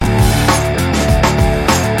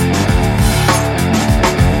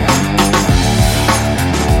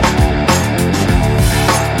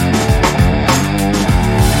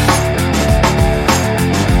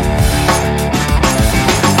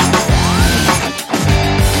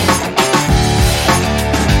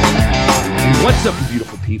What's up, you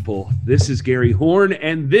beautiful people? This is Gary Horn,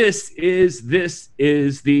 and this is the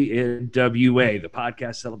NWA, the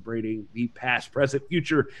podcast celebrating the past, present,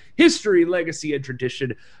 future, history, legacy, and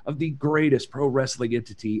tradition of the greatest pro wrestling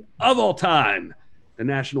entity of all time, the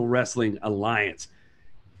National Wrestling Alliance.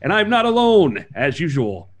 And I'm not alone, as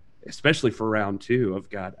usual, especially for round two. I've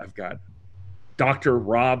got Dr.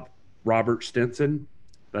 Robert Stinson.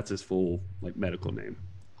 That's his full medical name,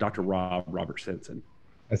 Dr. Robert Stinson.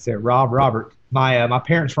 That's it, Robert. My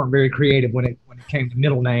parents weren't very creative when it came to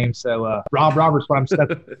middle names, so Robert's what I'm stuck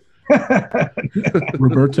with.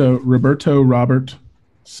 Roberto Robert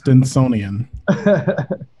Stinsonian.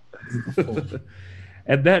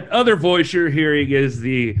 And that other voice you're hearing is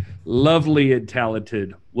the lovely and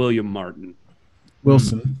talented William Martin.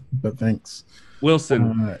 Wilson, but thanks.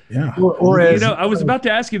 Wilson. Yeah. Or as, I was about to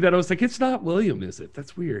ask you that. I was like, it's not William, is it?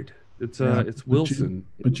 That's weird. It's Wilson.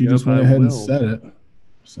 But you just went ahead and said it.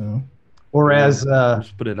 So, or as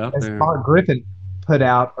just put it out as there. Mark Griffin put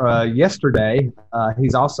out yesterday,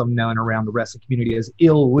 he's also known around the wrestling community as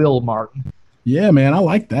Ill Will Martin. Yeah, man, I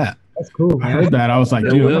like that. That's cool, man. I heard that. I was like,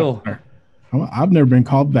 Ill dude, Will. I've never been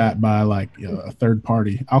called that by a third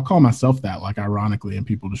party. I'll call myself that, ironically, and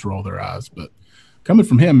people just roll their eyes. But coming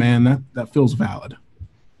from him, man, that feels valid.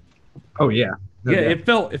 Oh yeah. Yeah, it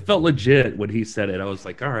felt legit when he said it. I was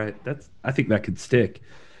like, all right, I think that could stick.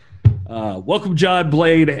 Welcome, John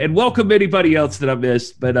Blade, and welcome anybody else that I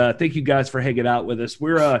missed. But thank you guys for hanging out with us.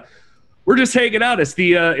 We're just hanging out. It's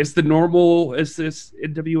the normal. It's this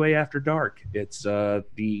NWA After Dark. It's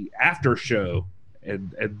the after show,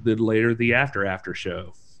 and then later the after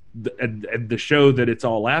show, and the show that it's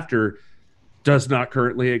all after does not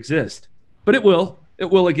currently exist, but it will. It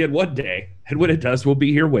will again one day, and when it does, we'll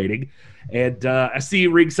be here waiting. And I see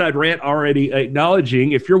Ringside Rant already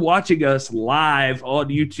acknowledging, if you're watching us live on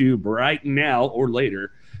YouTube right now or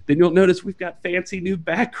later, then you'll notice we've got fancy new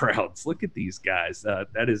backgrounds. Look at these guys.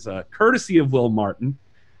 That is courtesy of Will Martin.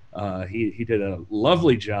 He did a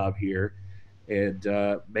lovely job here and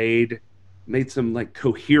made some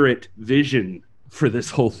coherent vision for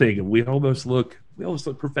this whole thing. And we almost look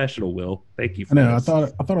professional, Will. Thank you for I know. this. I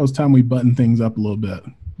thought it was time we button things up a little bit.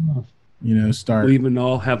 Start. We even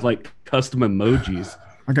all have custom emojis.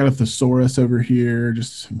 I got a thesaurus over here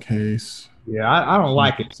just in case. Yeah, I don't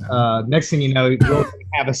like it. Next thing you know, you'll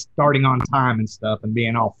have us starting on time and stuff and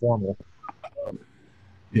being all formal.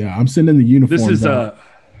 Yeah, I'm sending the uniform.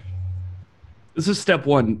 This is step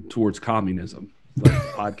one towards communism,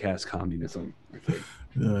 podcast communism. I think.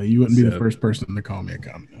 You wouldn't be the first person to call me a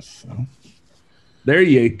communist. So. There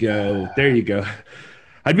you go.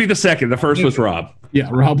 I'd be the second. The first was Rob. Yeah,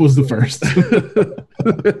 Rob was the first.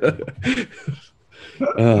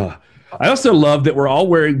 I also love that we're all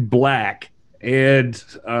wearing black. And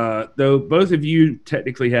though both of you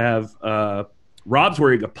technically have, Rob's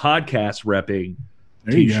wearing a podcast repping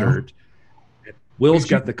T-shirt. Will's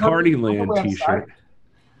got the Carney Land T-shirt. You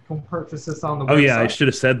can purchase this on the website. Oh, yeah, I should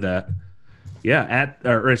have said that. Yeah,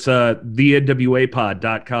 it's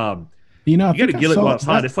thenwapod.com. You got to get it while it's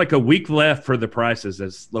hot. It's like a week left for the prices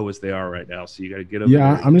as low as they are right now. So you got to get them.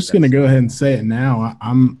 Yeah, I'm just going to go ahead and say it now.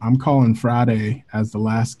 I'm calling Friday as the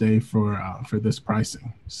last day for this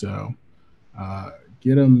pricing. So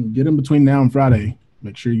get them between now and Friday.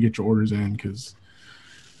 Make sure you get your orders in because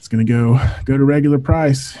it's going to go to regular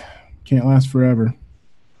price. Can't last forever.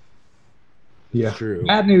 Yeah. True.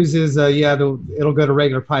 Bad news is, it'll go to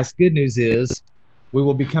regular price. Good news is we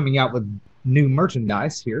will be coming out with new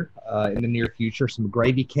merchandise here in the near future. Some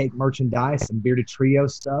Gravy Cake merchandise, some Bearded Trio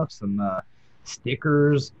stuff, some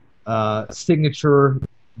stickers, signature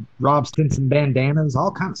Rob Stinson bandanas,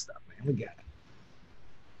 all kind of stuff, man. We got it.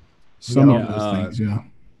 Some of those things, yeah.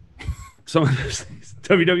 Some of those things.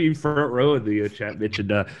 WWE Front Row in the chat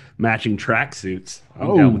mentioned matching tracksuits.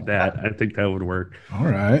 I'm down with that. I think that would work. All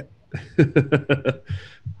right.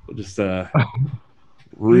 We'll just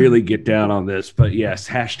really get down on this. But yes,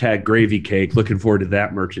 hashtag Gravy Cake. Looking forward to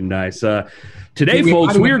that merchandise. Today,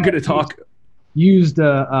 folks, we are going to talk. Used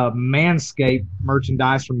Manscaped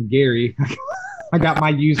merchandise from Gary. I got my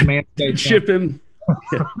used Manscaped. Ship him.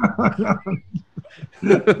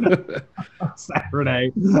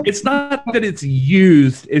 Saturday. It's not that it's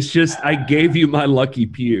used. It's just I gave you my lucky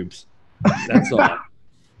pubes. That's all.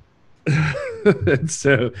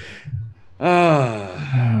 So,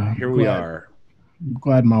 here we are. I'm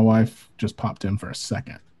glad my wife just popped in for a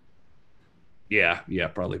second. Yeah,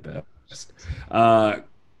 probably best. Why?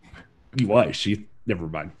 She never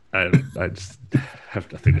mind. I just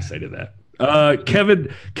have nothing to say to that.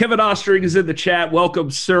 Kevin Ostring is in the chat.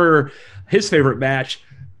 Welcome, sir. His favorite match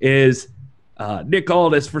is Nick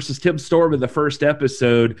Aldis versus Tim Storm in the first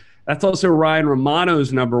episode. That's also Ryan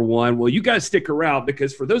Romano's number one. Well, you guys stick around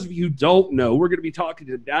because for those of you who don't know, we're going to be talking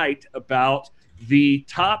tonight about the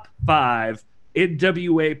top 5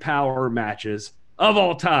 NWA Power matches of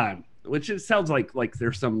all time, which it sounds like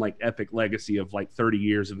there's some like epic legacy of like 30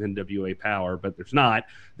 years of NWA Power, but there's not.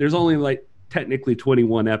 There's only like technically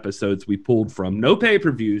 21 episodes we pulled from. No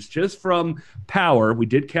pay-per-views, just from Power. We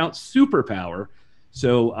did count Super Power.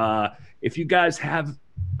 So if you guys have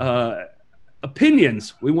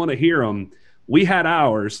opinions, we want to hear them. We had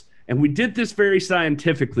ours, and we did this very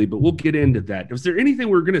scientifically, but we'll get into that. Was there anything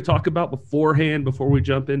we were going to talk about beforehand before we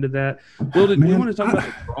jump into that? Will, did you want to talk about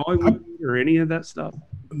the drawing or any of that stuff?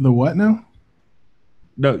 The what now?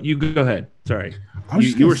 No, you go ahead. Sorry.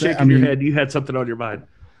 You were shaking your head. You had something on your mind.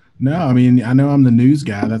 No, I mean, I know I'm the news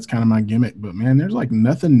guy. That's kind of my gimmick. But, man, there's like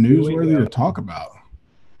nothing newsworthy to talk about.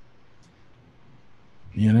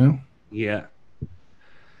 You know? Yeah.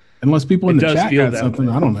 Unless people in the chat got something.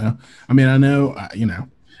 I don't know. I mean, I know,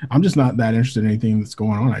 I'm just not that interested in anything that's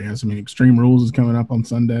going on, I guess. I mean, Extreme Rules is coming up on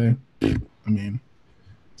Sunday. I mean,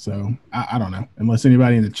 so I don't know. Unless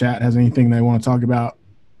anybody in the chat has anything they want to talk about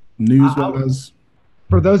news-wise.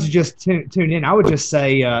 For those who just tune in, I would just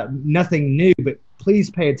say nothing new, but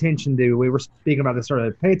please pay attention to, we were speaking about this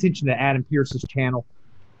earlier, pay attention to Adam Pearce's channel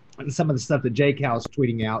and some of the stuff that Jay Cal is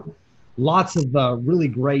tweeting out. Lots of really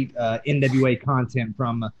great NWA content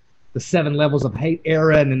from the 7 Levels of Hate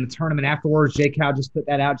era, and then the tournament afterwards. Jay Cal just put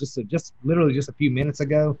that out just literally a few minutes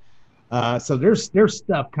ago. So there's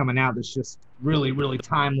stuff coming out that's just really, really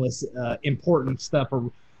timeless, important stuff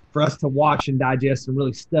for us to watch and digest and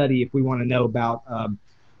really study if we want to know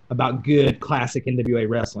about good classic NWA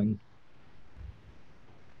wrestling.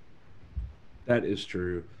 That is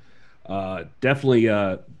true.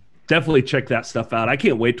 Definitely check that stuff out. I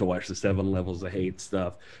can't wait to watch the 7 Levels of Hate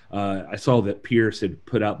stuff. I saw that Pierce had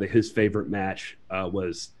put out that his favorite match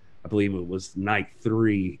was, I believe it was night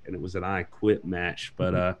 3, and it was an I Quit match.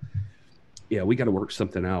 But yeah, we got to work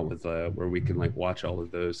something out with where we can like watch all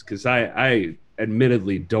of those, because I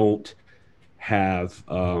admittedly don't have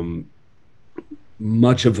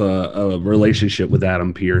much of a relationship with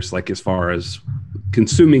Adam Pearce, like as far as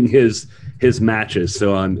consuming his matches.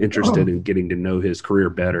 So I'm interested in getting to know his career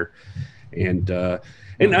better. And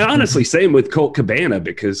honestly, same with Colt Cabana,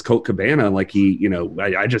 because Colt Cabana, like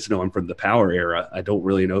I just know him from the Power era. I don't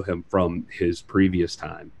really know him from his previous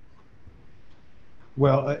time.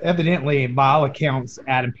 Well, evidently, by all accounts,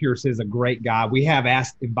 Adam Pearce is a great guy. We have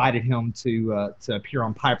invited him to appear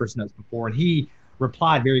on Piper's Notes before, and he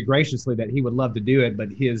replied very graciously that he would love to do it, but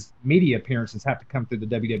his media appearances have to come through the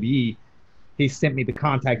WWE. He sent me the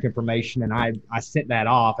contact information, and I sent that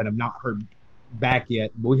off and have not heard back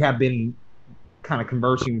yet. We have been kind of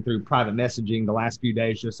conversing through private messaging the last few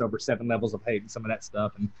days, just over 7 Levels of Hate and some of that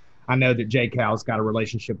stuff. And I know that Jay Cal's got a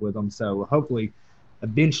relationship with him, so hopefully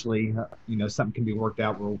eventually, something can be worked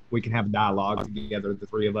out where we can have a dialogue together, the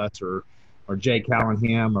 3 of us, or Jay Cal and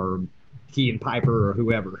him, or he and Piper, or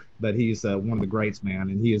whoever. But he's one of the greats, man,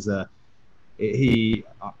 and he is he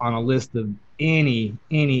on a list of any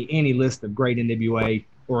list of great NWA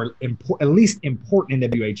or at least important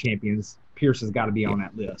NWA champions. Pearce has got to be on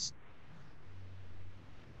that list.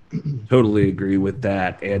 Totally agree with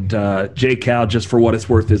that. And Jay Cal, just for what it's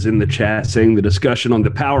worth, is in the chat saying the discussion on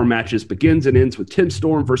the Power matches begins and ends with Tim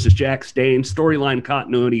Storm versus Jack Stane, storyline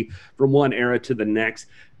continuity from one era to the next.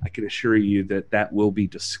 I can assure you that will be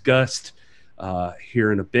discussed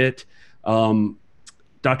here in a bit.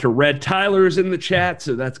 Dr. Red Tyler is in the chat,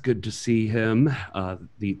 so that's good to see him.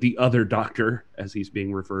 The other doctor, as he's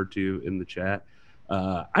being referred to in the chat.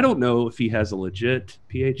 I don't know if he has a legit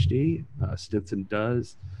PhD. Stinson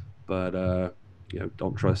does. But,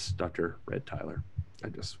 don't trust Dr. Red Tyler. I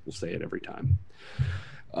just will say it every time.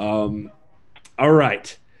 All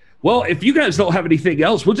right. Well, if you guys don't have anything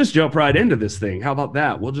else, we'll just jump right into this thing. How about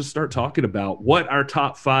that? We'll just start talking about what our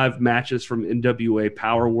top 5 matches from NWA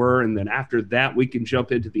Power were. And then after that, we can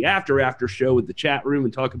jump into the after show with the chat room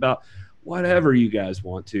and talk about whatever you guys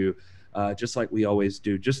want to, just like we always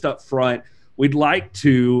do. Just up front, we'd like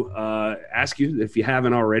to ask you, if you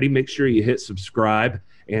haven't already, make sure you hit subscribe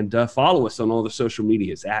and follow us on all the social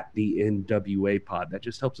medias at the NWA Pod. That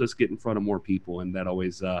just helps us get in front of more people, and that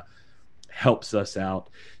always helps us out.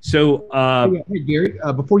 So, hey Gary,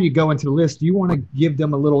 before you go into the list, do you want to give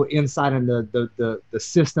them a little insight into the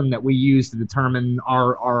system that we use to determine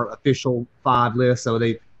our official 5 list? So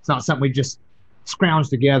it's not something we just scrounge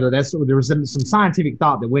together. There was some scientific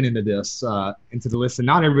thought that went into this, into the list, and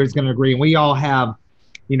not everybody's going to agree. And we all have,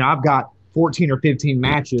 I've got 14 or 15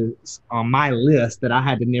 matches on my list that I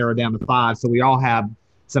had to narrow down to 5. So we all have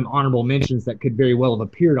some honorable mentions that could very well have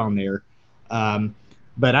appeared on there.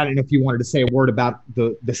 But I don't know if you wanted to say a word about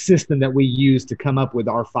the system that we use to come up with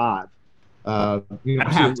our 5.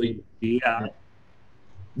 Absolutely. Yeah.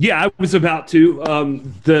 Yeah, I was about to.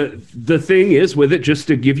 The thing is with it, just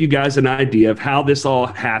to give you guys an idea of how this all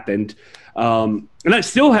happened, and I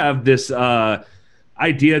still have this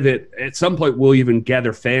idea that at some point we'll even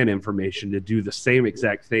gather fan information to do the same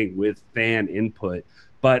exact thing with fan input.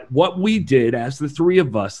 But what we did as the 3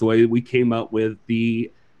 of us, the way we came up with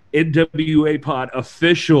the NWA Pod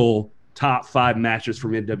official top 5 matches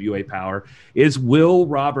from NWA Power, is Will,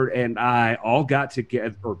 Robert, and I all got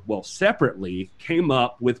together, or well, separately came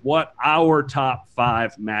up with what our top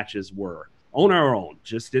 5 matches were on our own,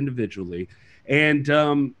 just individually. And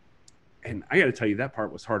I got to tell you, that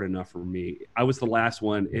part was hard enough for me. I was the last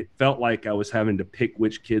one. It felt like I was having to pick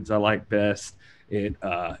which kids I like best. It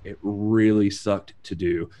really sucked to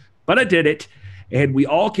do, but I did it. And we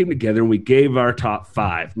all came together and we gave our top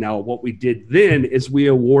 5. Now, what we did then is we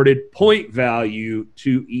awarded point value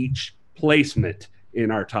to each placement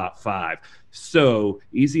in our top 5. So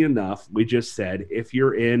easy enough. We just said, if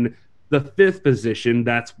you're in the 5th position,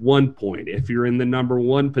 that's 1 point. If you're in the number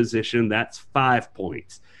 1 position, that's 5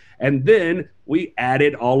 points. And then we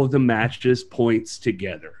added all of the matches points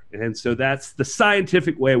together. And so that's the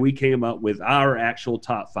scientific way we came up with our actual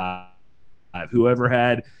top 5. Whoever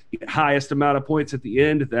had the highest amount of points at the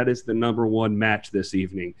end, that is the number 1 match this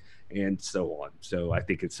evening, and so on. So I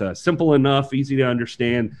think it's simple enough, easy to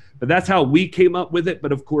understand. But that's how we came up with it.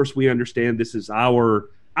 But of course, we understand this is our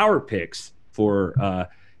picks for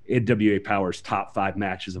NWA Power's top 5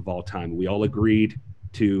 matches of all time. We all agreed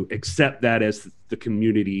to accept that as the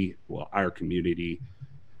community, well, our community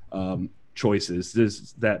choices.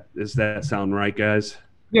 Does that sound right, guys?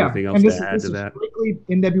 Yeah. Anything else to add to that? Strictly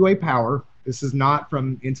NWA Power. This is not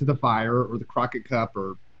from Into the Fire or the Crockett Cup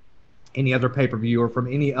or any other pay-per-view or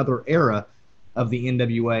from any other era of the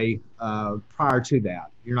NWA prior to that.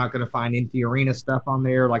 You're not going to find Empty Arena stuff on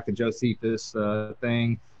there like the Josephus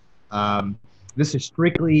thing. This is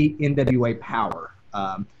strictly NWA Power.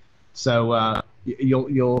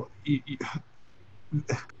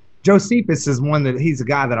 Josephus is one that he's a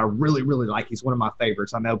guy that I really, really like. He's one of my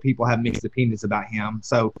favorites. I know people have mixed opinions about him.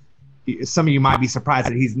 So some of you might be surprised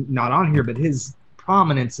that he's not on here, but his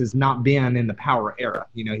prominence has not been in the Power era.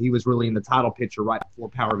 You know, he was really in the title picture right before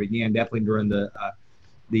Power began, definitely during the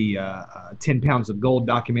 10 Pounds of Gold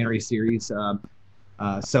documentary series.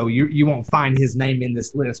 So you won't find his name in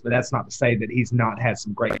this list, but that's not to say that he's not had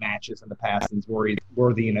some great matches in the past and is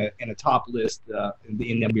worthy in a top list in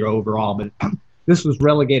the NWA overall. But this was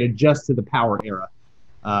relegated just to the Power era.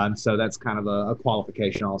 So that's kind of a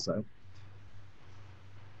qualification also.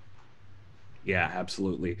 Yeah,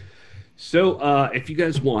 absolutely. So if you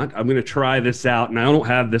guys want, I'm going to try this out. And I don't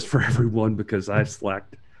have this for everyone because I'm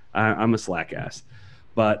a slack ass.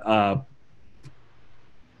 But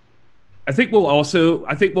I think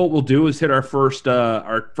what we'll do is hit our first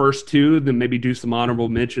 2, then maybe do some honorable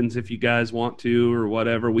mentions if you guys want to or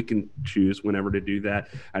whatever. We can choose whenever to do that.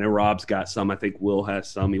 I know Rob's got some. I think Will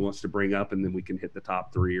has some he wants to bring up, and then we can hit the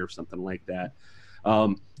top 3 or something like that.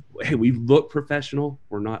 Hey, we look professional.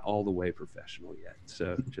 We're not all the way professional yet.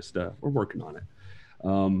 So just we're working on it.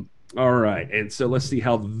 All right. And so let's see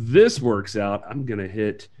how this works out. I'm going to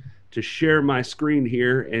hit to share my screen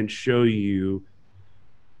here and show you.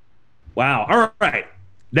 Wow. All right.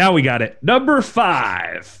 Now we got it. Number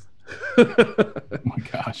 5. Oh my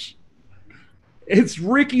gosh. It's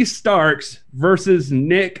Ricky Starks versus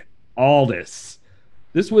Nick Aldis.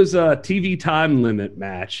 This was a TV time limit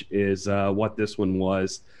match is what this one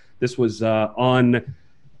was. This was on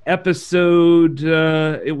episode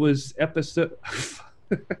it was episode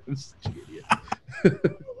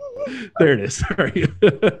there it is. Sorry.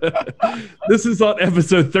 This is on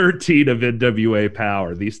episode 13 of NWA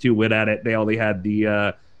Power. These two went at it. They only had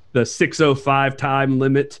the 6:05 time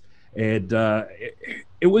limit, and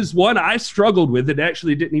it was one I struggled with. It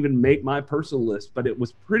actually didn't even make my personal list, but it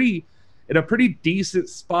was in a pretty decent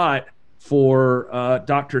spot for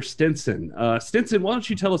Dr. Stinson. Stinson, why don't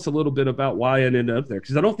you tell us a little bit about why it ended up there?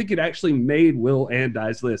 Because I don't think it actually made Will and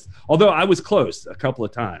I's list, although I was close a couple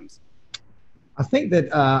of times. I think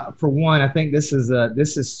that for one, I think this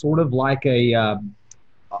is sort of like on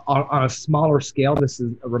a smaller scale.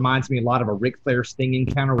 Reminds me a lot of a Ric Flair Sting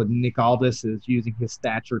encounter with Nick Aldis, is using his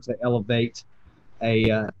stature to elevate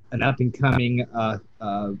an up and coming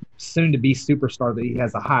soon to be superstar that he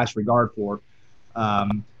has the highest regard for.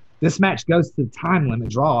 This match goes to the time limit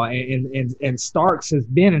draw, and Starks has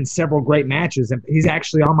been in several great matches, and he's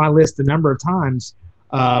actually on my list a number of times.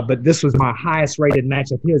 But this was my highest rated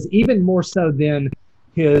match of his, even more so than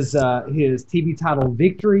his TV title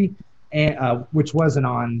victory, and which wasn't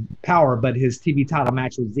on Power, but his TV title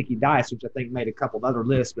match with Zicky Dice, which I think made a couple of other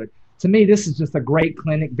lists. But to me, this is just a great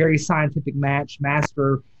clinic, very scientific match.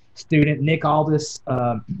 Master student Nick Aldis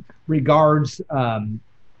regards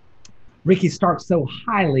Ricky Starks so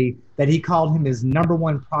highly that he called him his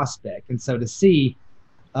 #1 prospect. And so to see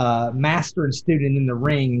master and student in the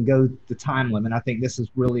ring and go the time limit, I think this is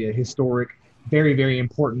really a historic, very, very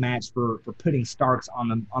important match for putting Starks on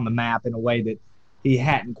the map in a way that he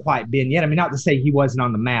hadn't quite been yet. I mean, not to say he wasn't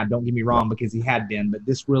on the map, don't get me wrong, because he had been, but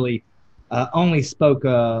this really only spoke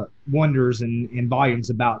wonders and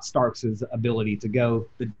volumes about Starks' ability to go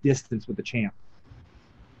the distance with the champ.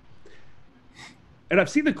 And I've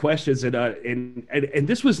seen the questions, and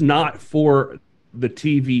this was not for the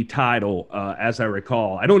TV title, as I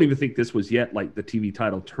recall. I don't even think this was yet like the TV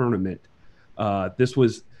title tournament. This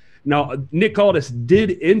was now Nick Aldis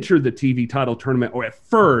did enter the TV title tournament, or at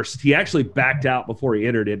first he actually backed out before he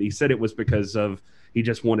entered it. He said it was because of he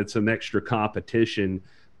just wanted some extra competition,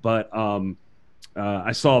 but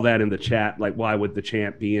I saw that in the chat, like, why would the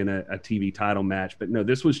champ be in a TV title match? But no,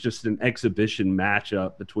 this was just an exhibition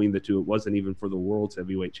matchup between the two. It wasn't even for the World's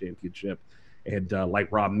Heavyweight Championship. And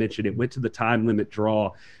like Rob mentioned, it went to the time limit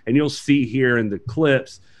draw. And you'll see here in the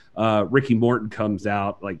clips, Ricky Morton comes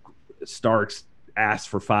out, like Starks asks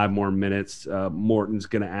for 5 more minutes. Morton's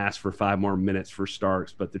going to ask for 5 more minutes for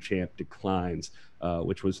Starks, but the champ declines,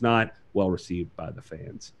 which was not well received by the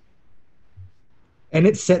fans. And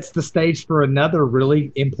it sets the stage for another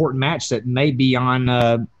really important match that may be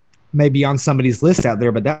on somebody's list out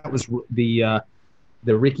there. But that was the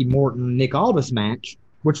Ricky Morton Nick Aldis match,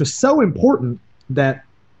 which was so important that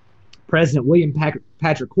President William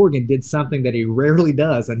Patrick Corgan did something that he rarely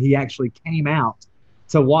does, and he actually came out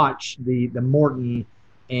to watch the Morton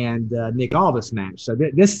and Nick Aldis match. So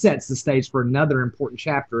this sets the stage for another important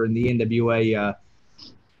chapter in the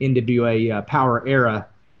NWA Power era.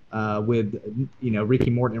 With Ricky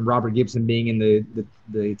Morton and Robert Gibson being in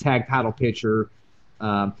the tag title picture.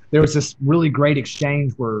 There was this really great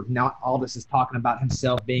exchange where now Aldis is talking about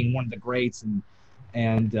himself being one of the greats,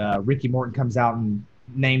 and Ricky Morton comes out and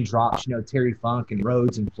name drops Terry Funk and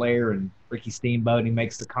Rhodes and Flair and Ricky Steamboat, and he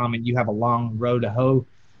makes the comment, "You have a long road to hoe,"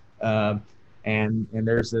 and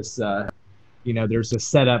there's this there's a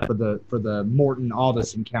setup for the Morton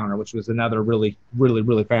Aldis encounter, which was another really really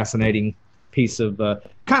really fascinating piece of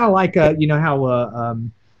kind of like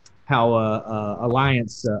how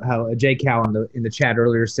Alliance, how Jay Cal in the chat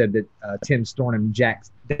earlier said that Tim Storm and Jack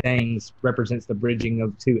Dangs represents the bridging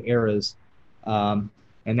of 2 eras, and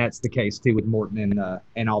that's the case too with Morton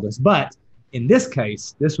and Aldis. But in this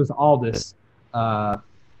case, this was Aldis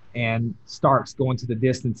and Starks going to the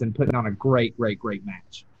distance and putting on a great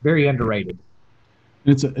match. Very underrated.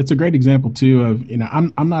 It's a great example too of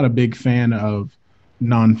I'm not a big fan of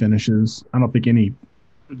non-finishes. I don't think any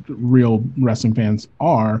real wrestling fans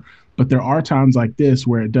are, but there are times like this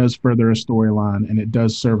where it does further a storyline and it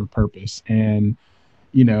does serve a purpose. And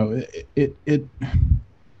it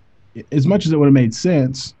as much as it would have made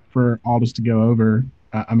sense for Aldis to go over,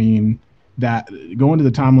 I mean, that going to the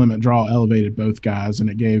time limit draw elevated both guys, and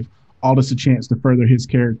it gave Aldis a chance to further his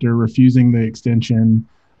character, refusing the extension,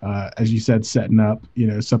 as you said, setting up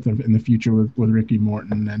something in the future with Ricky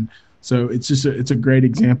Morton. And so it's just it's a great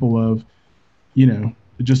example of,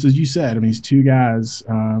 just as you said, I mean, these 2 guys,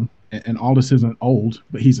 and Aldis isn't old,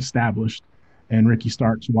 but he's established, and Ricky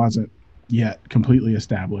Starks wasn't yet completely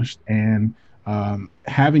established. And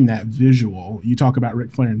having that visual, you talk about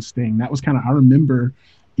Ric Flair and Sting, that was kind of, I remember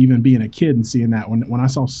even being a kid and seeing that when I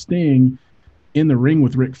saw Sting in the ring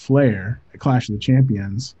with Ric Flair at Clash of the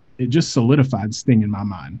Champions, it just solidified Sting in my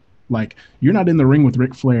mind. Like, you're not in the ring with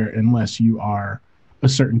Ric Flair unless you are a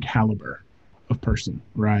certain caliber of person,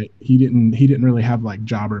 right? He didn't really have like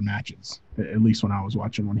jobber matches, at least when I was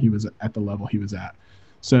watching, when he was at the level he was at.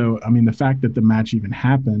 So, I mean, the fact that the match even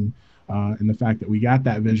happened, and the fact that we got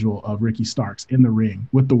that visual of Ricky Starks in the ring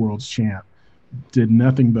with the world's champ did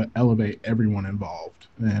nothing but elevate everyone involved.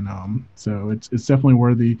 And so it's definitely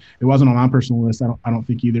worthy. It wasn't on my personal list, I don't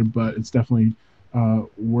think either, but it's definitely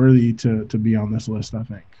worthy to be on this list, I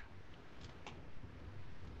think.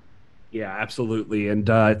 Yeah, absolutely. And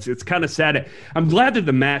it's kind of sad. I'm glad that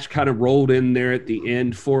the match kind of rolled in there at the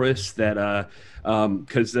end for us, that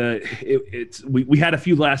because we had a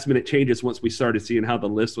few last minute changes once we started seeing how the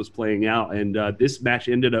list was playing out. And this match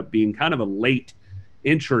ended up being kind of a late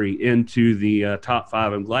entry into the top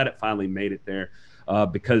 5. I'm glad it finally made it there,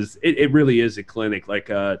 because it really is a clinic.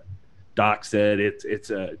 Like Doc said,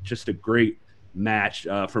 it's just a great match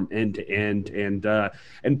from end to end,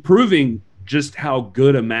 and proving just how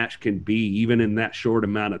good a match can be, even in that short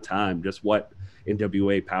amount of time. Just what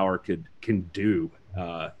NWA Power can do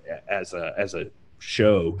as a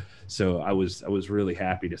show. So I was really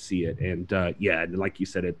happy to see it, and and like you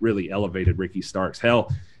said, it really elevated Ricky Starks.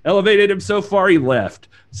 Hell, elevated him so far he left.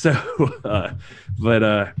 So,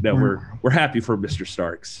 no, we're happy for Mr.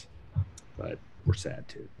 Starks, but we're sad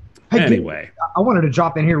too. Hey, anyway, I wanted to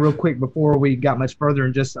drop in here real quick before we got much further,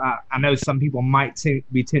 and just I know some people might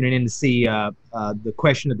be tuning in to see the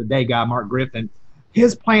question of the day guy, Mark Griffin.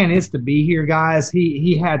 His plan is to be here, guys.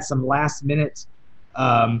 He had some last minute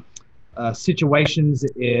situations.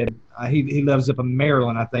 He lives up in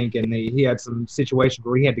Maryland, I think, and he had some situations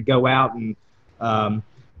where he had to go out and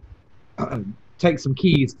take some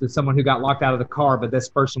keys to someone who got locked out of the car, but this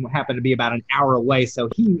person happened to be about an hour away. So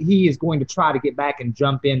he is going to try to get back and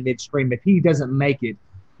jump in midstream. If he doesn't make it,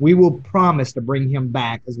 we will promise to bring him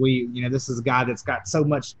back, because this is a guy that's got so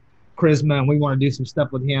much charisma, and we want to do some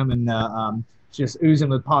stuff with him and just oozing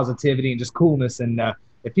with positivity and just coolness. And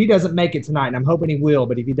if he doesn't make it tonight, and I'm hoping he will,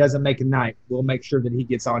 but if he doesn't make it tonight, we'll make sure that he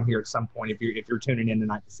gets on here at some point if you're tuning in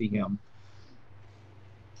tonight to see him.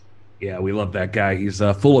 Yeah, we love that guy. He's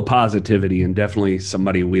full of positivity and definitely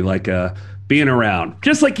somebody we like being around.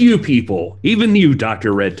 Just like you people, even you,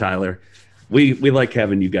 Dr. Red Tyler. We like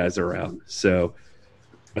having you guys around. So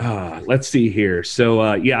let's see here. So,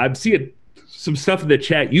 I'm seeing some stuff in the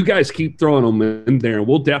chat. You guys keep throwing them in there, and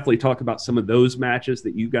we'll definitely talk about some of those matches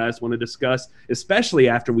that you guys want to discuss, especially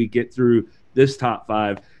after we get through this top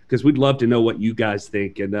 5, because we'd love to know what you guys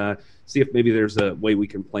think and see if maybe there's a way we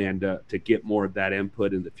can plan to get more of that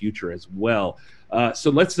input in the future as well.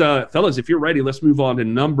 So let's, fellas, if you're ready, let's move on to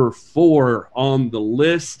number 4 on the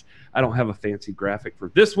list. I don't have a fancy graphic for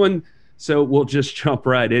this one, so we'll just jump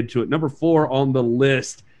right into it. Number 4 on the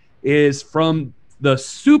list is from the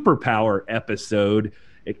Superpower episode.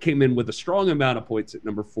 It came in with a strong amount of points at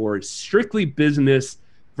number 4. It's Strictly Business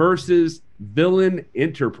versus Villain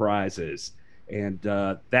Enterprises. And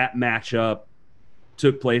that matchup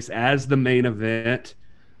took place as the main event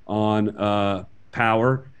on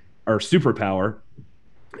Power or Superpower.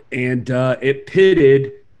 And it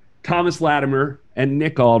pitted Thomas Latimer and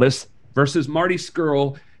Nick Aldis versus Marty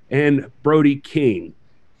Scurll and Brody King.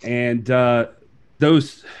 And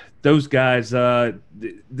those guys,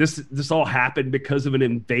 this all happened because of an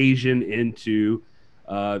invasion into,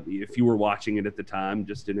 if you were watching it at the time,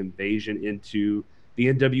 just an invasion into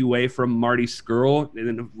the NWA from Marty Scurll, and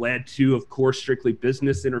then led to, of course, Strictly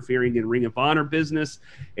Business interfering in Ring of Honor business.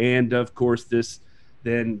 And, of course, this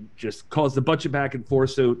then just caused a bunch of back and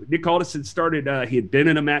forth. So Nick Aldis had started, he had been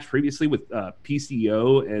in a match previously with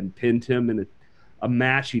PCO and pinned him in a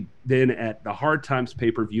match. He'd been at the Hard Times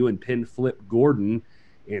pay-per-view and pinned Flip Gordon.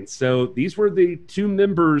 And so these were the 2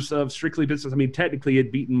 members of Strictly Business. I mean, technically he had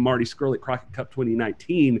beaten Marty Scurll at Crockett Cup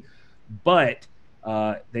 2019, but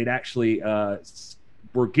they'd actually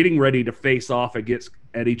were getting ready to face off against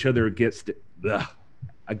each other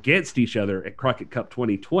at Crockett Cup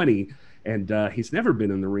 2020. And he's never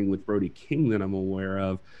been in the ring with Brody King that I'm aware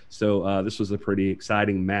of. So this was a pretty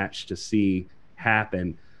exciting match to see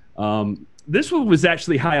happen. This one was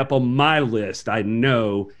actually high up on my list, I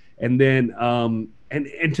know. And then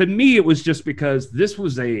and to me, it was just because this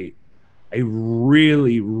was a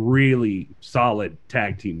really, really solid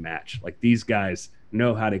tag team match. Like, these guys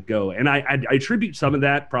know how to go. And I attribute some of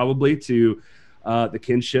that probably to the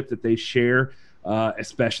kinship that they share,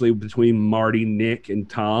 especially between Marty, Nick, and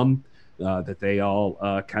Tom, that they all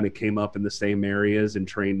kind of came up in the same areas and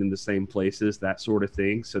trained in the same places, that sort of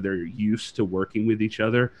thing. So they're used to working with each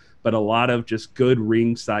other. But a lot of just good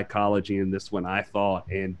ring psychology in this one, I thought.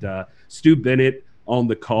 And Stu Bennett on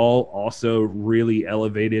the call also really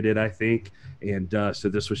elevated it, I think. And so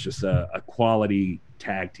this was just a quality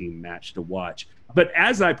tag team match to watch. But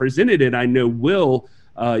as I presented it, I know, Will,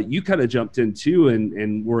 you kind of jumped in too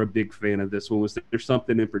and were a big fan of this one. Was there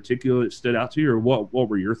something in particular that stood out to you, or what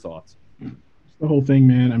were your thoughts? The whole thing,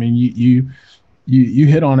 man. I mean, you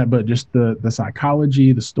hit on it, but just the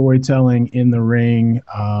psychology, the storytelling in the ring,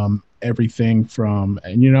 everything from,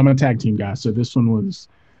 and I'm a tag team guy, so this one was,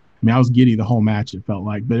 I was giddy the whole match, it felt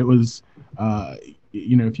like. But it was,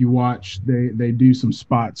 if you watch, they do some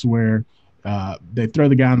spots where they throw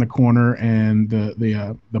the guy in the corner and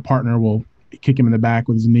the partner will kick him in the back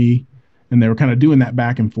with his knee, and they were kind of doing that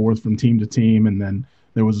back and forth from team to team. And then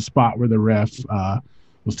there was a spot where the ref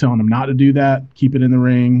was telling him not to do that, keep it in the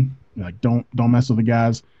ring, like don't mess with the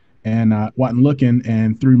guys, and wasn't looking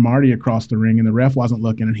and threw Marty across the ring, and the ref wasn't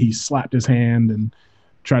looking, and he slapped his hand and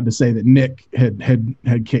tried to say that Nick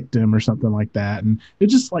had kicked him or something like that. And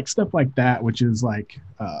it's just like stuff like that, which is like,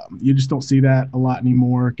 you just don't see that a lot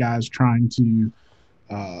anymore. Guys trying to,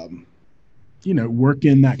 work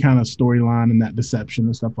in that kind of storyline and that deception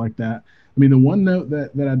and stuff like that. I mean, the one note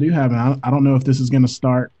that I do have, and I don't know if this is going to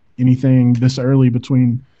start anything this early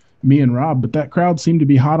between me and Rob, but that crowd seemed to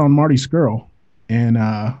be hot on Marty Scurll. And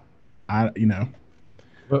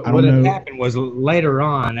what had happened was later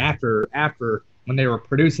on, after when they were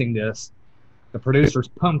producing this, the producers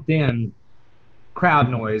pumped in crowd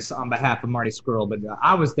noise on behalf of Marty Scurll. But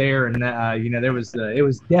I was there, and there was it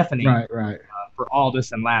was deafening, right. For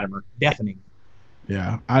Aldis and Latimer, deafening.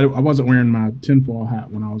 Yeah, I wasn't wearing my tinfoil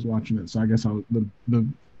hat when I was watching it, so I guess the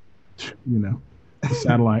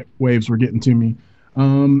satellite waves were getting to me.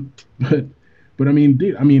 But I mean,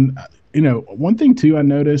 dude, one thing too I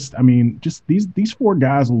noticed, just these four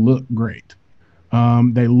guys look great.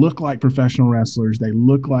 They look like professional wrestlers. They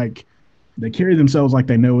look like they carry themselves like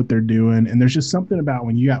they know what they're doing. And there's just something about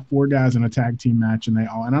when you got four guys in a tag team match and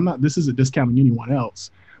this isn't discounting anyone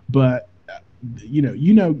else, but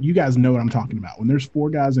you guys know what I'm talking about. When there's four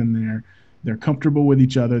guys in there, they're comfortable with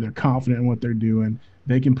each other. They're confident in what they're doing.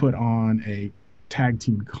 They can put on a tag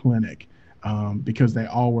team clinic. Because they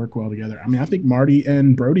all work well together. I think Marty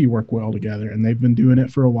and Brody work well together, and they've been doing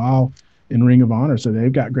it for a while in Ring of Honor, so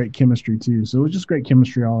they've got great chemistry too. So it was just great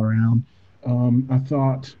chemistry all around. I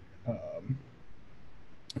thought,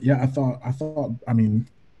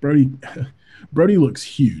 Brody looks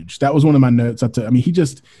huge. That was one of my notes. He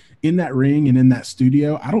just in that ring and in that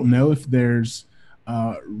studio. I don't know if there's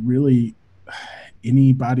really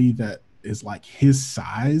anybody that is like his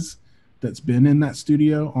size that's been in that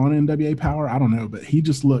studio on NWA Power. I don't know, but he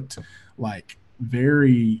just looked like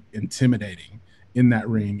very intimidating in that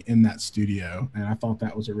ring, in that studio. And I thought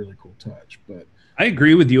that was a really cool touch. But I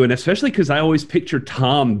agree with you. And especially because I always picture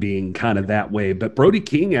Tom being kind of that way, but Brody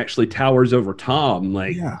King actually towers over Tom,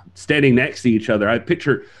 standing next to each other. I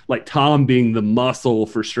picture like Tom being the muscle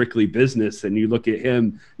for Strictly Business. And you look at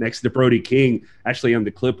him next to Brody King, actually on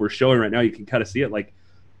the clip we're showing right now, you can kind of see it. Like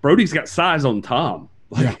Brody's got size on Tom.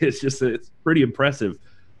 It's pretty impressive.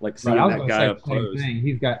 Like seeing that guy up close.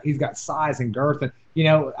 He's got size and girth, and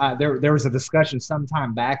there was a discussion some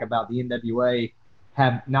time back about the NWA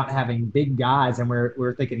not having big guys, and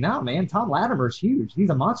we're thinking, no man, Tom Latimer's huge. He's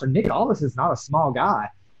a monster. Nick Aldis is not a small guy.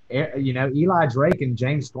 Eli Drake and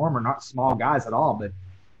James Storm are not small guys at all,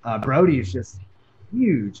 but Brody is just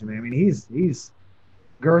huge. He's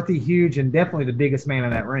girthy, huge, and definitely the biggest man in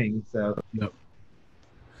that ring. So. Yep.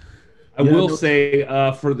 I will say,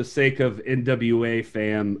 for the sake of NWA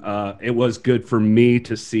fam, it was good for me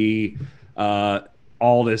to see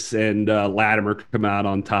Aldis and Latimer come out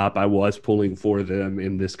on top. I was pulling for them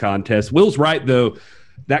in this contest. Will's right, though.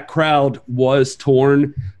 That crowd was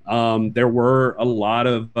torn. There were a lot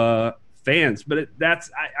of fans, but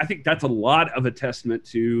I think that's a lot of a testament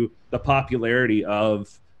to the popularity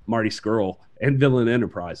of Marty Scurll and Villain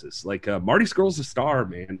Enterprises. Like Marty Scurll's a star,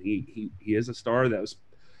 man. He is a star. That's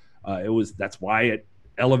why it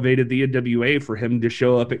elevated the NWA for him to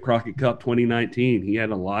show up at Crockett Cup 2019. He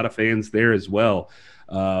had a lot of fans there as well.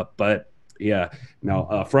 But yeah,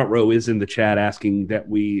 now Front Row is in the chat asking that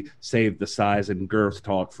we save the size and girth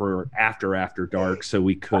talk for after dark, so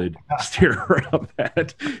we could steer around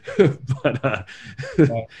that. But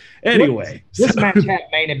anyway, this match had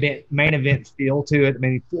main event feel to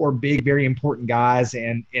it. Four big, very important guys,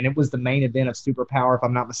 and it was the main event of Superpower, if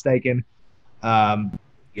I'm not mistaken.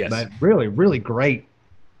 Yes. But really, really great.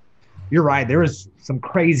 You're right. There was some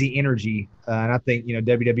crazy energy, and I think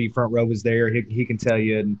WWE Front Row was there. He can tell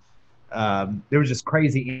you, and there was just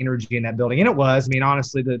crazy energy in that building, and it was.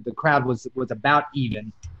 Honestly, the crowd was about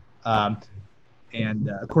even, and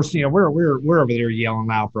of course, we're over there yelling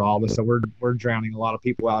loud for all of us, so we're drowning a lot of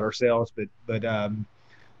people out ourselves. But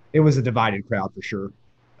it was a divided crowd for sure.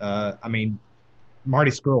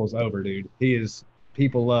 Marty Scurll is over, dude. He is.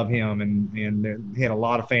 People love him, and he had a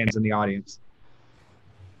lot of fans in the audience.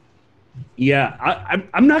 Yeah,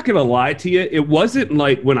 I'm not going to lie to you. It wasn't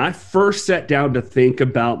like when I first sat down to think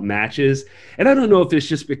about matches, and I don't know if it's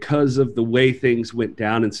just because of the way things went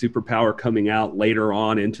down in Superpower coming out later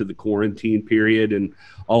on into the quarantine period and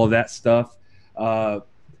all of that stuff. But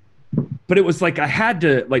it was like I had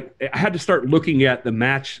to start looking at the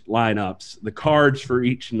match lineups, the cards for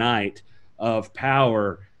each night of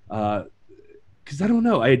Power, because I don't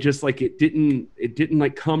know, I just it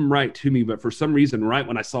didn't come right to me, but for some reason, right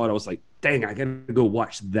when I saw it, I was like, dang, I gotta go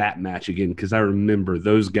watch that match again, because I remember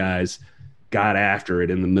those guys got after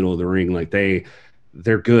it in the middle of the ring. Like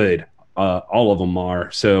they're good, all of them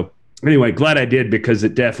are. So anyway, glad I did because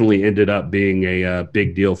it definitely ended up being a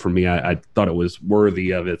big deal for me. I thought it was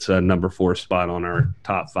worthy of its number 4 spot on our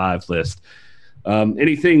top 5 list.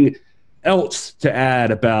 Anything else to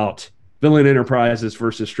add about Villain Enterprises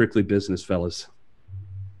versus Strictly Business, fellas?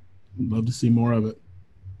 Love to see more of it.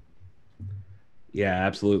 Yeah,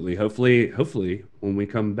 absolutely. Hopefully when we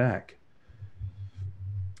come back.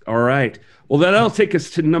 All right. Well, that'll take us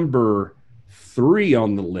to number 3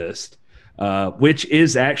 on the list, which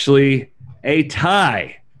is actually a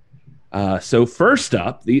tie. So first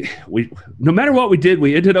up, no matter what we did,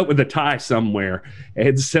 we ended up with a tie somewhere.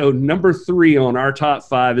 And so number 3 on our top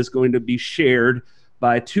 5 is going to be shared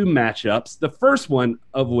by 2 matchups. The first one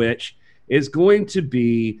of which is going to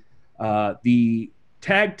be the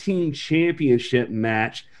Tag Team Championship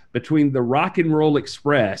match between the Rock and Roll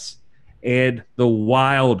Express and the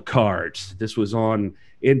Wild Cards. This was on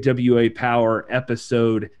NWA Power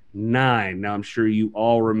episode 9. Now, I'm sure you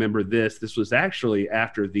all remember this. This was actually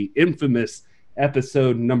after the infamous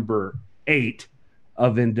episode number 8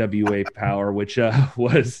 of NWA Power, which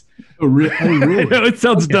was... Oh, really? It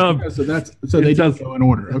sounds dumb. So they don't go in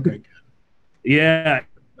order. Okay, good. Yeah.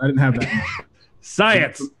 I didn't have that.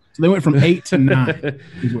 Science. So they went from 8 to 9.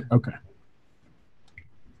 Okay.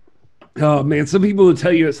 Oh, man. Some people will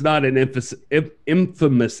tell you it's not an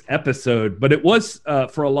infamous episode, but it was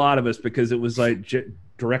for a lot of us because it was like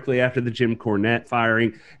directly after the Jim Cornette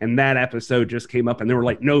firing, and that episode just came up, and there were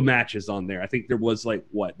like no matches on there. I think there was like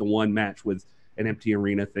the one match with an empty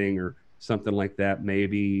arena thing or something like that.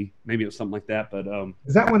 Maybe it was something like that. But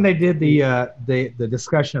is that when they did the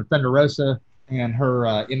discussion of Thunder Rosa and her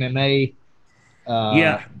MMA?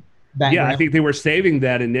 Yeah, I think they were saving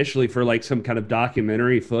that initially for like some kind of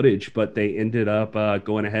documentary footage, but they ended up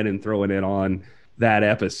going ahead and throwing it on that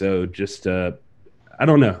episode. Just I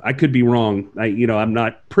don't know. I could be wrong. I'm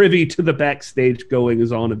not privy to the backstage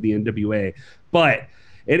goings on of the NWA, but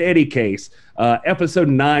in any case, episode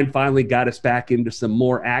 9 finally got us back into some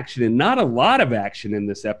more action, and not a lot of action in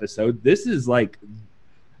this episode. This is like,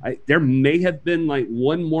 there may have been like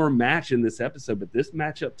one more match in this episode, but this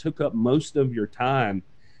matchup took up most of your time,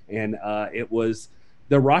 and it was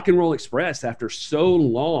the Rock and Roll Express, after so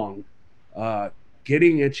long,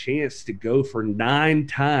 getting a chance to go for 9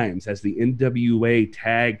 times as the NWA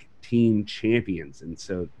Tag Team Champions. And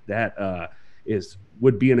so that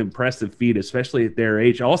would be an impressive feat, especially at their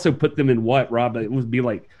age. Also put them in what, Rob? It would be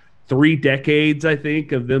like 3 decades, I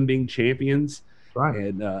think, of them being champions, right?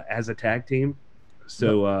 And as a tag team.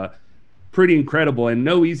 So pretty incredible, and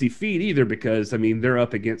no easy feat either, because, I mean, they're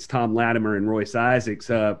up against Tom Latimer and Royce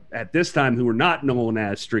Isaacs at this time, who were not known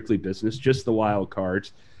as Strictly Business, just the Wild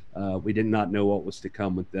Cards. We did not know what was to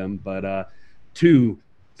come with them, but 2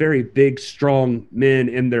 very big, strong men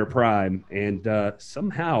in their prime, and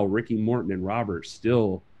somehow Ricky Morton and Robert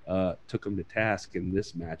still took them to task in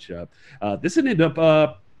this matchup. This ended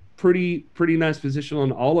up pretty nice position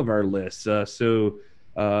on all of our lists. So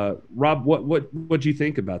Rob, what do you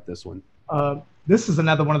think about this one? This is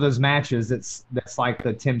another one of those matches that's like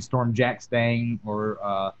the Tim Storm Jack Stang,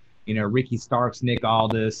 or Ricky Starks, Nick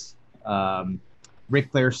Aldis, Ric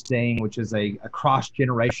Flair Sting, which is a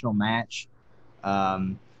cross-generational match.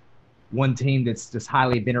 One team that's just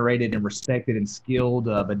highly venerated and respected and skilled,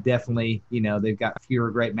 but definitely, they've got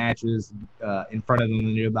fewer great matches in front of them than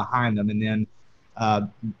they do behind them. And then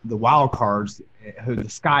the Wild Cards, who the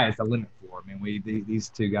sky is the limit for. I mean, these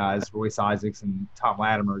 2 guys, Royce Isaacs and Tom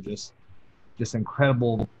Latimer, just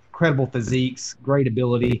incredible physiques, great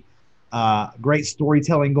ability, great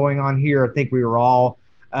storytelling going on here. I think we were all,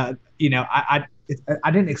 I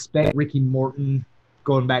didn't expect Ricky Morton,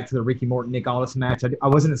 going back to the Ricky Morton Nick Aldis match. I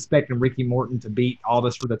wasn't expecting Ricky Morton to beat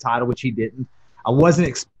Aldis for the title, which he didn't. I wasn't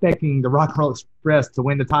expecting the Rock and Roll Express to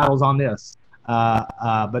win the titles on this.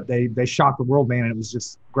 But they shocked the world, man, and it was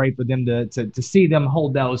just great for them to see them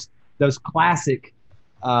hold those classic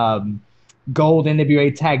gold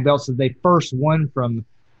NWA tag belts that they first won from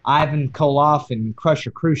Ivan Koloff and Crusher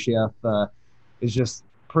Khrushchev. Is just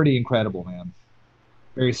pretty incredible, man.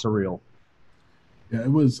 Very surreal. Yeah,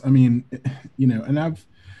 it was. I mean, and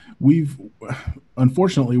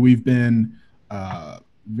unfortunately we've been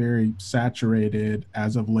very saturated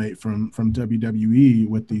as of late from WWE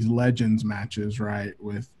with these Legends matches, right?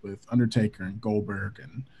 With Undertaker and Goldberg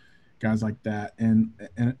and guys like that, and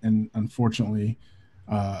unfortunately,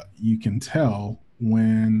 you can tell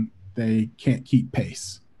when they can't keep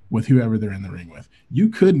pace with whoever they're in the ring with. You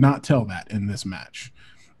could not tell that in this match.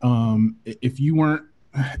 If you weren't.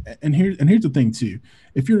 And here's the thing too.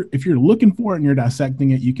 If you're looking for it and you're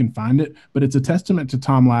dissecting it, you can find it. But it's a testament to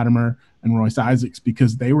Tom Latimer and Royce Isaacs,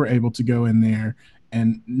 because they were able to go in there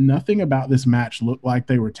and nothing about this match looked like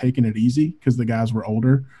they were taking it easy because the guys were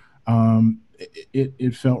older.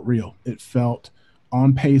 It felt real. It felt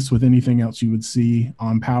on pace with anything else you would see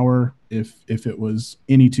on Power if it was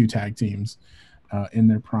any two tag teams in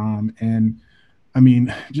their prime. And I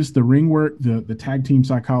mean, just the ring work, the tag team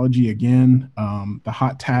psychology again, the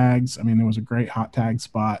hot tags. I mean, there was a great hot tag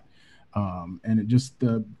spot, and it just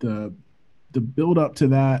the build up to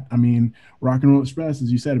that. I mean, Rock and Roll Express,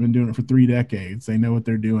 as you said, have been doing it for 3 decades. They know what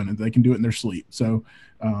they're doing, and they can do it in their sleep. So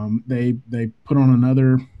they put on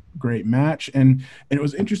another great match, and it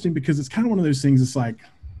was interesting because it's kind of one of those things. It's like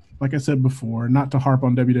I said before, not to harp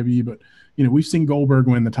on WWE, but we've seen Goldberg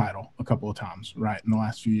win the title a couple of times, right, in the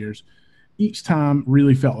last few years. Each time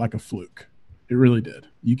really felt like a fluke. It really did.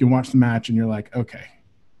 You can watch the match and you're like, okay,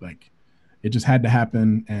 like it just had to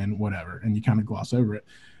happen and whatever, and you kind of gloss over it.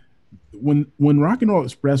 When Rock and Roll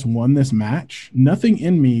Express won this match, nothing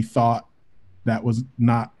in me thought that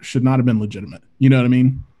should not have been legitimate. You know what I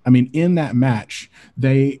mean? I mean, in that match,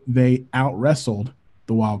 they out wrestled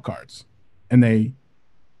the Wild Cards and they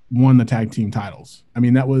won the tag team titles. I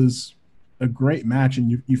mean, that was a great match,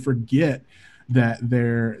 and you forget that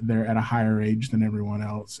they're at a higher age than everyone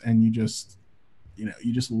else, and you just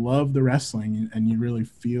love the wrestling, and you really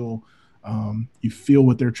feel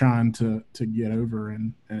what they're trying to get over,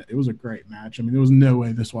 and it was a great match. I mean, there was no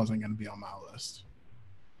way this wasn't going to be on my list.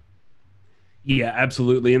 Yeah,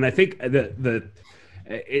 absolutely. And I think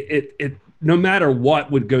it no matter what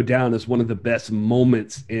would go down as one of the best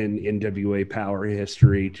moments in NWA Power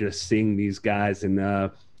history, just seeing these guys and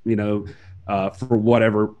for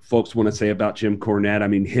whatever folks want to say about Jim Cornette, I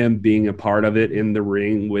mean, him being a part of it in the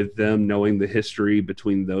ring with them, knowing the history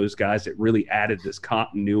between those guys, it really added this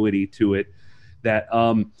continuity to it that,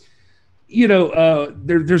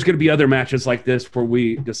 there's going to be other matches like this where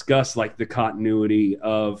we discuss like the continuity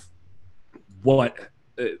of what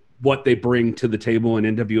they bring to the table in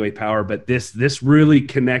NWA Power. But this really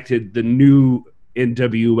connected the new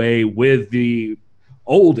NWA with the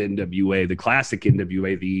old NWA, the classic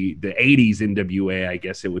NWA, the 80s NWA, I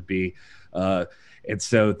guess it would be. And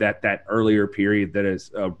so that earlier period that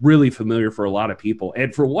is really familiar for a lot of people.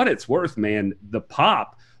 And for what it's worth, man, the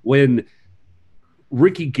pop when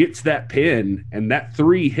Ricky gets that pin and that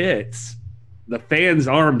 3 hits, the fans'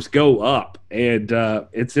 arms go up, and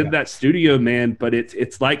it's in that studio, man. But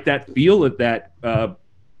it's like that feel of that,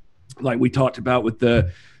 like we talked about with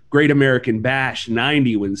the Great American Bash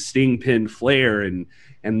 90 when Sting pinned Flair and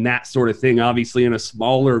that sort of thing, obviously in a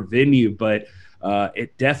smaller venue, but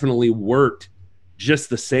it definitely worked just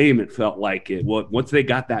the same. It felt like it. Once they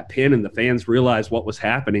got that pin and the fans realized what was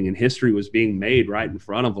happening and history was being made right in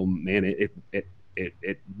front of them, man, it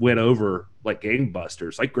went over like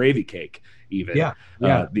gangbusters, like gravy cake even. Yeah.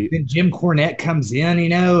 Then Jim Cornette comes in,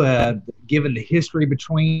 given the history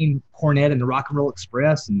between Cornette and the Rock and Roll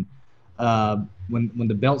Express, and when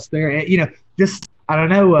the belt's there, I don't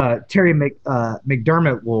know, Terry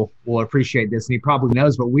McDermott will appreciate this, and he probably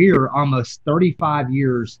knows, but we are almost 35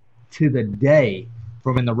 years to the day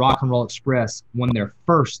from when the Rock and Roll Express won their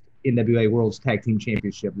first NWA World's Tag Team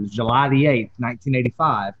Championship. It was July the 8th,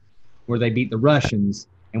 1985, where they beat the Russians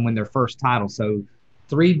and win their first title. So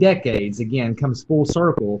 3 decades, again, comes full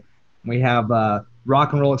circle. We have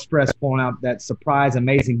Rock and Roll Express pulling out that surprise,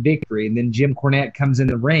 amazing victory, and then Jim Cornette comes in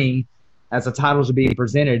the ring as the titles are being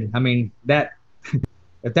presented. I mean, that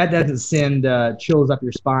if that doesn't send chills up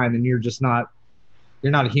your spine, then you're not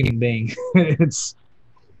a human being. It's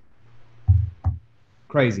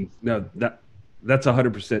crazy. No, that's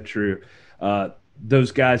 100% true.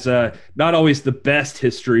 Those guys, not always the best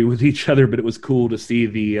history with each other, but it was cool to see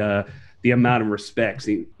the amount of respect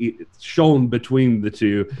shown between the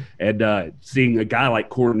two, and seeing a guy like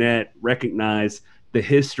Cornette recognize the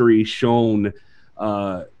history shown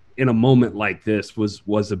in a moment like this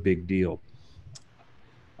was a big deal.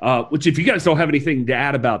 Which, if you guys don't have anything to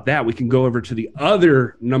add about that, we can go over to the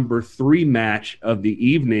other number 3 match of the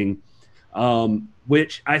evening,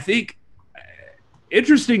 which I think,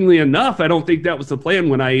 interestingly enough, I don't think that was the plan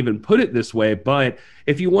when I even put it this way. But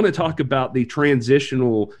if you want to talk about the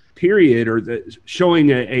transitional period or showing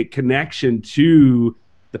a connection to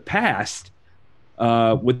the past,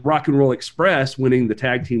 with Rock and Roll Express winning the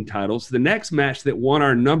tag team titles, the next match that won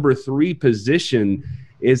our number 3 position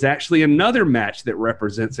is actually another match that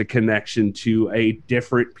represents a connection to a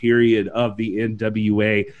different period of the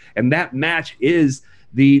NWA. And that match is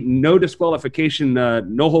the no disqualification,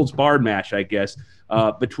 no holds barred match, I guess,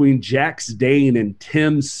 between Jax Dane and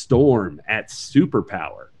Tim Storm at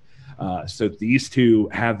Superpower. So these two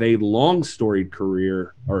have a long storied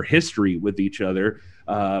career or history with each other.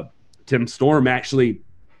 Tim Storm actually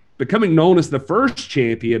becoming known as the first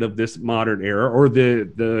champion of this modern era, or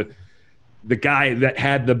the guy that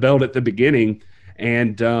had the belt at the beginning.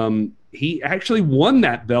 And he actually won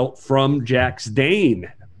that belt from Jax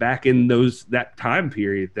Dane back in that time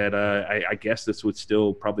period that I guess this would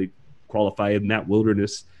still probably qualify in that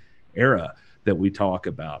Wilderness era that we talk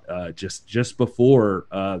about, just before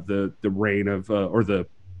the reign of or the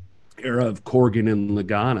era of Corgan and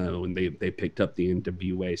Logano when they picked up the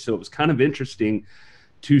NWA. So it was kind of interesting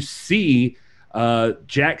to see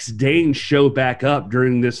Jax Dane show back up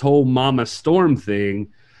during this whole Mama Storm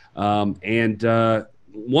thing, and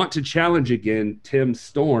want to challenge again Tim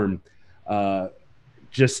Storm,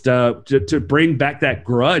 just to bring back that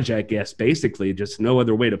grudge, I guess. Basically, just no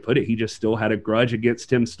other way to put it. He just still had a grudge against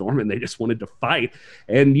Tim Storm, and they just wanted to fight.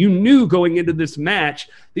 And you knew going into this match,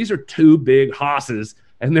 these are two big hosses,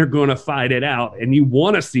 and they're going to fight it out. And you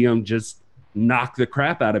want to see them just knock the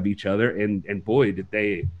crap out of each other. And boy, did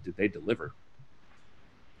they deliver.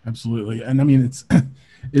 Absolutely. And I mean,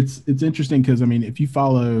 it's interesting because, I mean, if you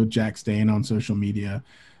follow Jax Dane on social media,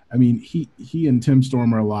 I mean, he and Tim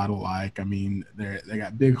Storm are a lot alike. I mean, they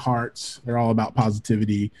got big hearts. They're all about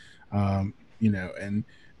positivity, you know. And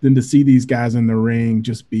then to see these guys in the ring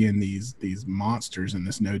just being these monsters in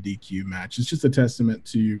this no DQ match, it's just a testament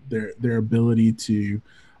to their ability to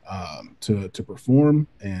perform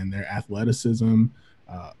and their athleticism.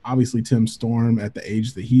 Obviously, Tim Storm at the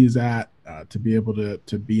age that he is at, to be able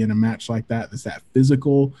to be in a match like that's that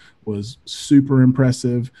physical was super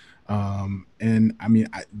impressive. And I mean,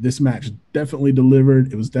 this match definitely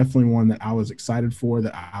delivered. It was definitely one that I was excited for,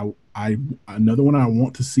 that I another one I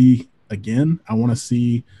want to see again. I want to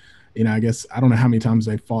see, you know, I guess, I don't know how many times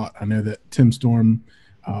they fought. I know that Tim Storm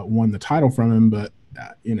won the title from him, but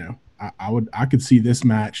you know, I could see this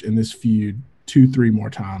match and this feud 2-3 more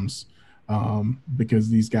times, because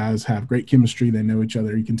these guys have great chemistry. They know each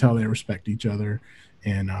other. You can tell they respect each other,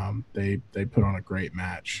 and they put on a great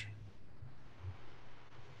match.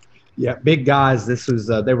 Yeah, big guys. This was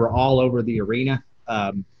they were all over the arena.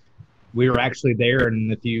 We were actually there,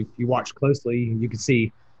 and if you watch closely, you could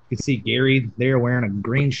see Gary there wearing a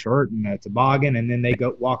green shirt and a toboggan, and then they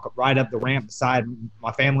walk right up the ramp beside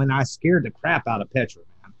my family and I. Scared the crap out of Petra,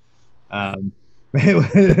 man.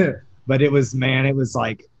 But it was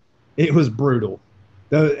like, it was brutal.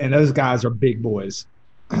 Those guys are big boys.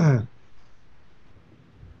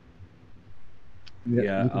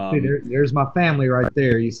 Yeah, there's my family right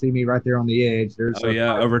there. You see me right there on the edge. There's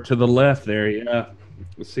over to the left there. Yeah,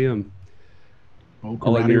 we'll see him. Oh,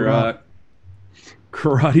 Karate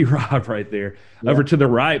Rob right there. Yeah. Over to the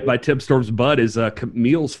right by Tim Storm's butt is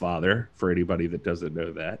Camille's father, for anybody that doesn't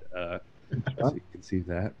know that. So you can see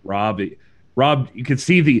that. Rob, you can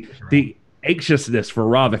see the anxiousness for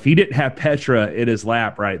Rob. If he didn't have Petra in his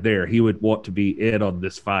lap right there, he would want to be in on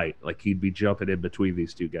this fight. Like, he'd be jumping in between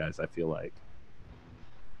these two guys, I feel like.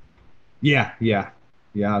 Yeah. I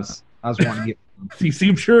was wanting to get. You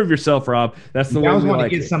seem sure of yourself, Rob. That's the way I was wanting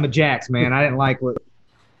to get some of Jax, man. I don't like what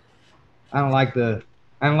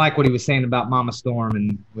he was saying about Mama Storm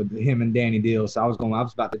and with him and Danny Deal. So I was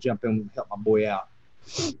about to jump in and help my boy out.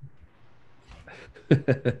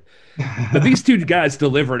 But these two guys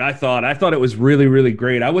delivered. I thought it was really, really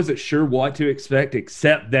great. I wasn't sure what to expect,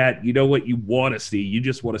 except that, you know what you want to see. You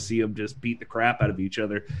just want to see them just beat the crap out of each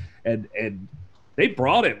other, and they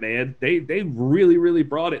brought it, man. They really, really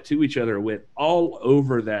brought it to each other. Went all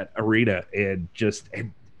over that arena, and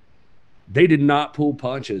they did not pull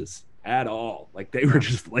punches at all. Like, they were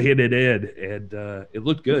just laying it in, and it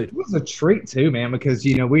looked good. It was a treat too, man, because,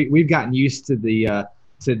 you know, we've gotten used to the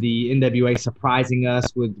NWA surprising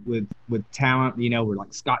us with talent. You know, we're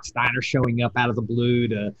like Scott Steiner showing up out of the blue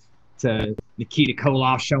to Nikita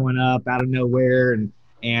Koloff showing up out of nowhere, and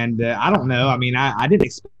I don't know. I mean, I didn't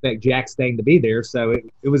expect Jax Dane to be there, so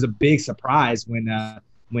it was a big surprise when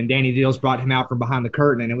Danny Deals brought him out from behind the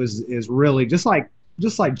curtain, and it was really just like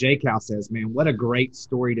Jake House says, man, what a great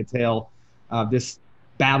story to tell. This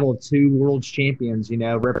battle of two world champions, you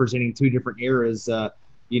know, representing two different eras.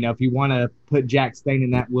 You know, if you want to put Jax Dane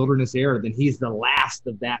in that Wilderness era, then he's the last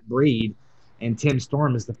of that breed, and Tim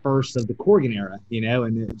Storm is the first of the Corgan era. You know,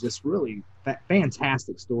 and it just really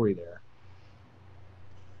fantastic story there.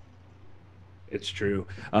 It's true.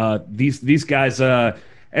 These guys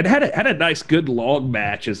and had a nice, good long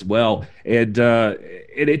match as well, and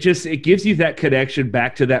it gives you that connection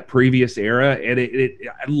back to that previous era, and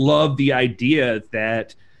I love the idea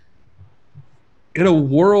that in a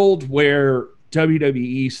world where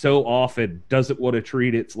WWE so often doesn't want to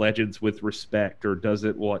treat its legends with respect, or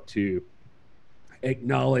doesn't want to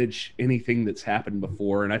acknowledge anything that's happened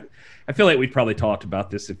before, and I feel like we've probably talked about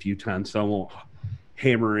this a few times, so I won't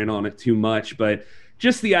hammer in on it too much, but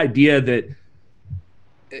just the idea that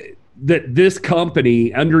this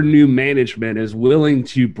company under new management is willing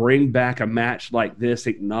to bring back a match like this,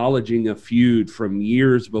 acknowledging a feud from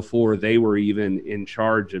years before they were even in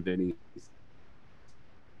charge of anything,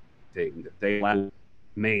 that they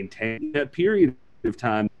maintain that period of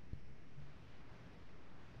time.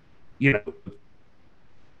 You know,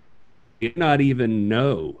 did not even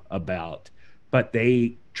know about, but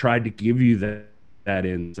they tried to give you that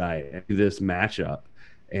insight into this matchup.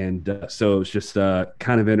 And so it was just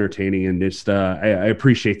kind of entertaining, and just I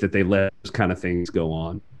appreciate that they let those kind of things go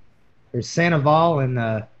on. There's Sandoval and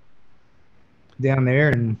down there,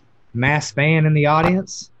 and Mass Fan in the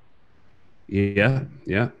audience. Yeah.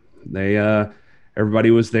 They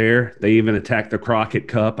everybody was there. They even attacked the Crockett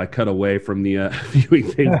Cup. I cut away from the viewing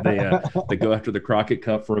thing. They go after the Crockett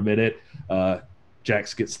Cup for a minute.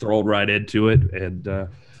 Jax gets thrown right into it, and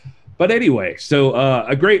but anyway, so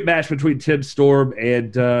a great match between Tim Storm,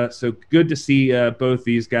 and so good to see both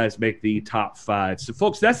these guys make the top 5. So,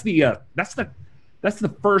 folks, that's the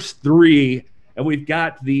first 3, and we've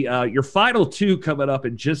got the your final 2 coming up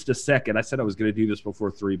in just a second. I said I was going to do this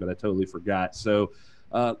before 3, but I totally forgot. So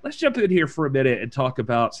let's jump in here for a minute and talk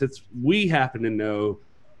about, since we happen to know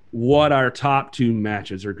what our top 2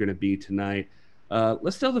 matches are going to be tonight.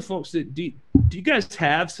 Let's tell the folks that do you guys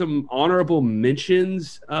have some honorable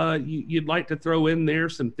mentions you'd like to throw in there,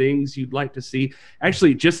 some things you'd like to see?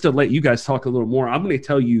 Actually, just to let you guys talk a little more, I'm going to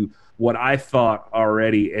tell you what I thought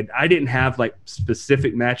already, and I didn't have like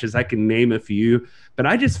specific matches. I can name a few, but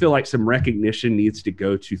I just feel like some recognition needs to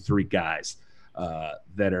go to 3 guys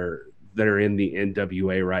that are in the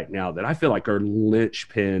NWA right now that I feel like are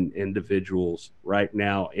linchpin individuals right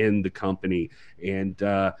now in the company. And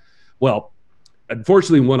well,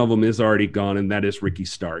 unfortunately, one of them is already gone, and that is Ricky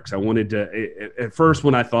Starks. I wanted to, at first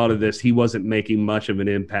when I thought of this, he wasn't making much of an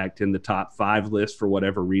impact in the top 5 list for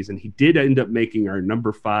whatever reason. He did end up making our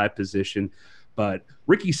number 5 position, but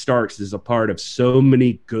Ricky Starks is a part of so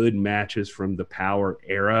many good matches from the Power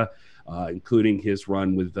era, including his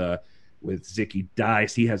run with Zicky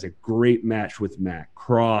Dice. He has a great match with Matt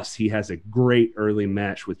Cross. He has a great early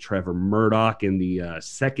match with Trevor Murdoch in the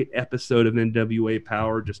second episode of NWA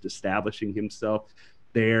Power, just establishing himself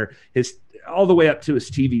there. All the way up to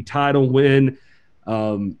his TV title win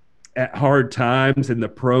at Hard Times, and the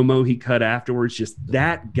promo he cut afterwards. Just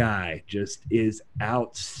that guy just is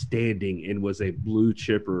outstanding and was a blue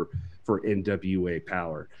chipper for NWA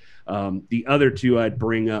Power. The other 2 I'd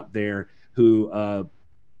bring up there who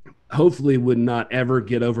hopefully would not ever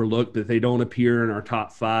get overlooked, but they don't appear in our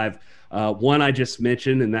top 5. One I just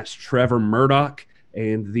mentioned, and that's Trevor Murdoch,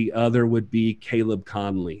 and the other would be Caleb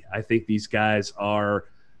Conley. I think these guys are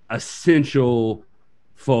essential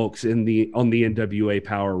folks on the NWA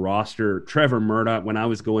Power roster. Trevor Murdoch, when I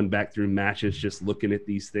was going back through matches, just looking at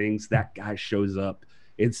these things, that guy shows up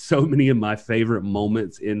in so many of my favorite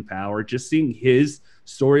moments in Power. Just seeing his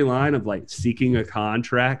storyline of like seeking a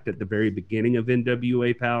contract at the very beginning of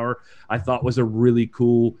NWA Power, I thought was a really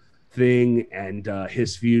cool thing. And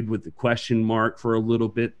his feud with the Question Mark for a little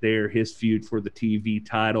bit there, his feud for the TV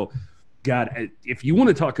title. God, if you want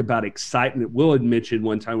to talk about excitement, Will had mentioned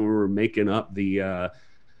one time when we were making up the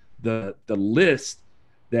list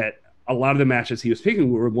that a lot of the matches he was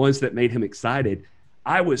picking were ones that made him excited.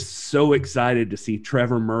 I was so excited to see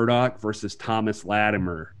Trevor Murdoch versus Thomas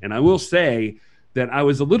Latimer. And I will say that I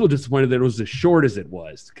was a little disappointed that it was as short as it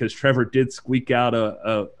was, because Trevor did squeak out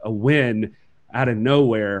a win out of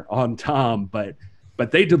nowhere on Tom, but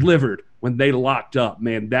they delivered when they locked up.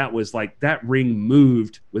 Man, that was like, that ring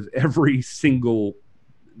moved with every single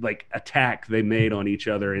like attack they made on each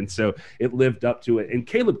other. And so it lived up to it. And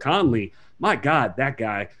Caleb Conley, my God, that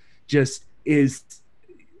guy he's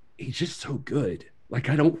just so good. Like,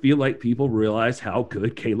 I don't feel like people realize how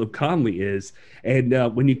good Caleb Conley is.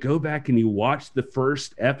 And when you go back and you watch the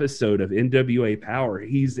first episode of NWA Power,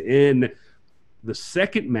 he's in the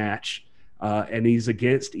second match, and he's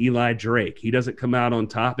against Eli Drake. He doesn't come out on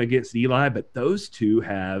top against Eli, but those two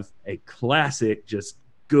have a classic, just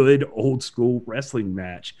good old school wrestling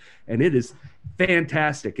match. And it is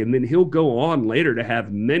fantastic. And then he'll go on later to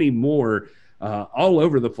have many more all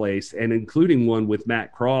over the place, and including one with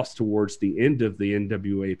Matt Cross towards the end of the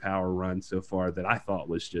NWA Power run so far that I thought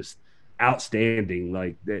was just outstanding.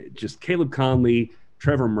 Like, just Caleb Conley,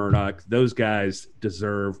 Trevor Murdoch, those guys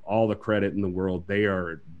deserve all the credit in the world. They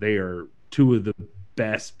are two of the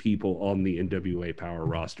best people on the NWA Power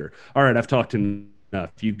roster. All right, I've talked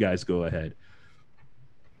enough. You guys go ahead.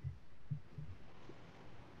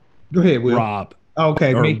 Go ahead, Will. Rob.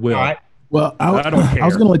 Okay, or me. Will. All right. Well, I don't care. I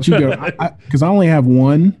was going to let you go because I only have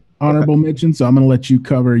one. honorable mention, so I'm going to let you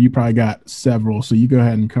cover. You probably got several, so you go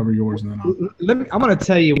ahead and cover yours, and then I'm going to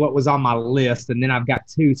tell you what was on my list, and then I've got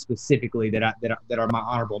two specifically that are my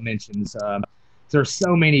honorable mentions. There's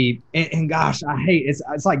so many, and gosh, I hate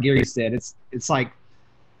it's like Gary said, it's like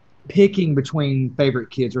picking between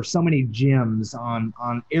favorite kids. There's so many gems on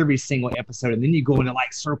every single episode, and then you go into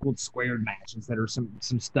like circled squared matches that are some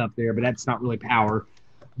stuff there, but that's not really power.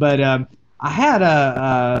 But I had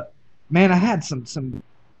I had some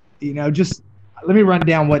just let me run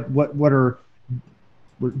down what we're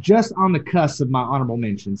just on the cusp of my honorable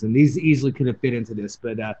mentions, and these easily could have fit into this,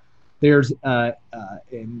 but there's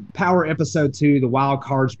in Power Episode 2, the Wild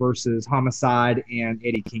Cards versus Homicide and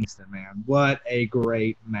Eddie Kingston, man. What a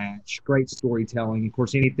great match. Great storytelling. Of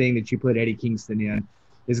course, anything that you put Eddie Kingston in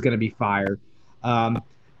is going to be fire.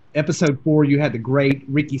 Episode 4, you had the great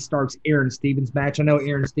Ricky Starks, Aaron Stevens match. I know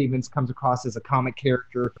Aaron Stevens comes across as a comic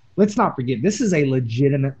character. Let's not forget, this is a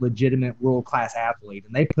legitimate world-class athlete,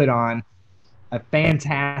 and they put on a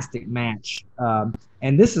fantastic match.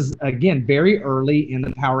 And this is, again, very early in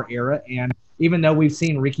the Power era. And even though we've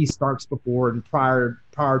seen Ricky Starks before and prior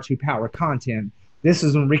to Power content, this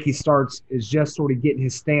is when Ricky Starks is just sort of getting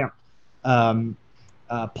his stamp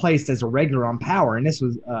placed as a regular on Power. And this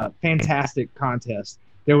was a fantastic contest.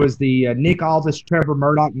 There was the Nick Aldis, Trevor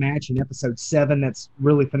Murdoch match in episode 7. That's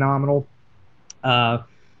really phenomenal.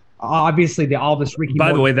 Obviously, the Aldis Ricky.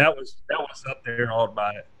 By the way, that was up there on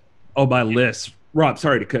my list. Rob,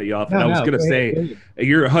 sorry to cut you off. I was going to say,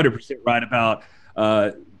 you're 100% right about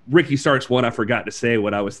Ricky Starks. One I forgot to say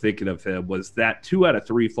when I was thinking of him was that 2 out of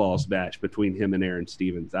 3 falls match between him and Aaron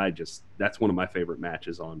Stevens. That's one of my favorite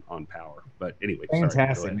matches on Power. But anyway,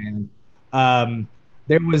 fantastic, man.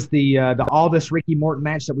 There was the Aldis Ricky Morton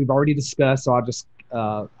match that we've already discussed. So I'll just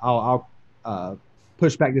I'll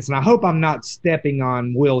push back this, and I hope I'm not stepping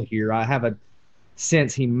on Will here. I have a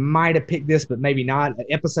sense he might have picked this, but maybe not.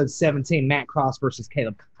 Episode 17, Matt Cross versus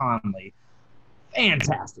Caleb Conley.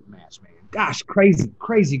 Fantastic match, man. Gosh,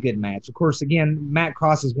 crazy good match. Of course, again, Matt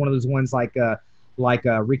Cross is one of those ones like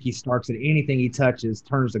Ricky Starks that anything he touches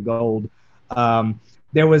turns to gold.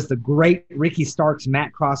 There was the great Ricky Starks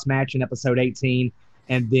Matt Cross match in episode 18,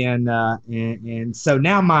 and then and so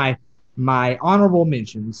now my honorable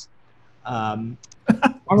mentions.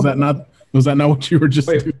 Was that not what you were just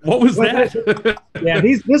doing? What was that? Yeah,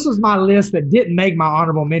 this was my list that didn't make my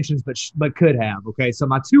honorable mentions, but could have. Okay, so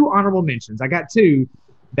my 2 honorable mentions. I got 2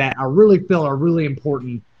 that I really feel are really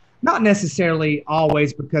important, not necessarily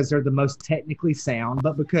always because they're the most technically sound,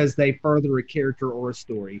 but because they further a character or a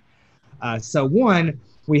story. So one,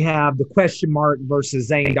 we have the Question Mark versus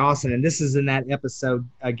Zane Dawson, and this is in that episode,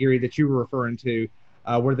 Gary, that you were referring to,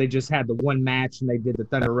 where they just had the one match and they did the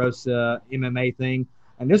Thunder Rosa MMA thing.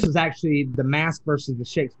 And this was actually the Mask versus the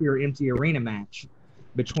Shakespeare Empty Arena match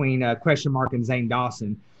between Question Mark and Zane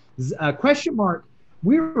Dawson. Question Mark,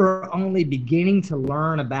 we were only beginning to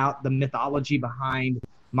learn about the mythology behind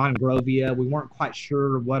Monrovia. We weren't quite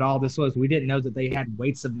sure what all this was. We didn't know that they had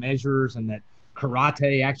weights of measures and that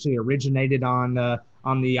karate actually originated on the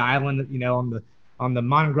island, on the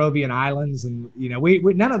Mongrovian Islands. And, we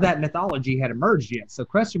none of that mythology had emerged yet. So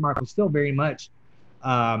Question Mark was still very much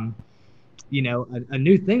a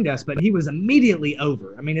new thing to us, but he was immediately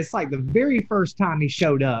over. I mean, it's like the very first time he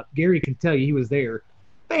showed up, Gary can tell you he was there.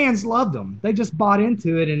 Fans loved him. They just bought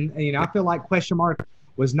into it. And, I feel like Question Mark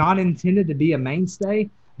was not intended to be a mainstay,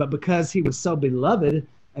 but because he was so beloved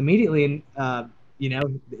immediately,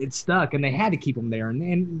 it stuck and they had to keep him there.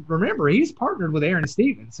 And remember, he's partnered with Aaron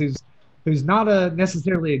Stevens, who's not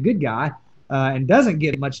necessarily a good guy and doesn't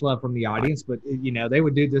get much love from the audience. But, they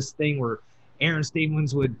would do this thing where Aaron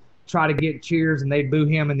Stevens would try to get cheers and they'd boo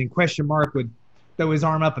him, and then Question Mark would throw his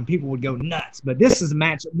arm up and people would go nuts. But this is a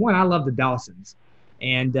match. One, I love the Dawsons,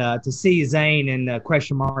 and to see Zane and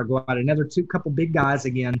Question Mark go out, another couple big guys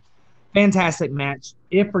again, fantastic match.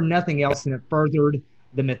 If for nothing else, and it furthered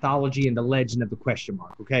the mythology and the legend of the Question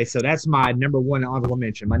Mark. Okay, so that's my number 1 honorable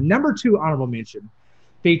mention. My number 2 honorable mention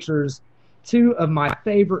features 2 of my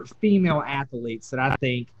favorite female athletes that I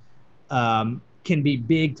think can be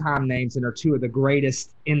big time names and are 2 of the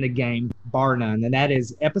greatest in the game, bar none. And that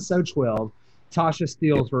is episode 12, Tasha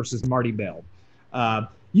Steelz versus Marty Bell.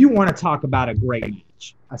 You want to talk about a great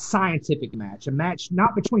match, a scientific match, a match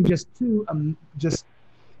not between just 2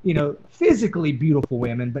 physically beautiful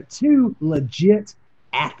women, but 2 legit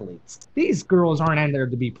athletes. These girls aren't in there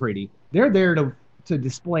to be pretty. They're there to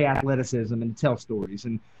display athleticism and tell stories.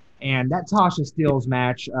 And that Tasha Steelz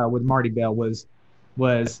match with Marty Bell was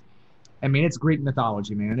it's Greek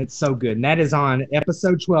mythology, man. It's so good. And that is on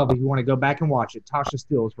episode 12 if you want to go back and watch it. Tasha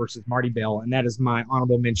Steelz versus Marty Bell. And that is my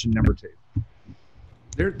honorable mention number 2.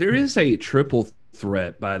 There is a triple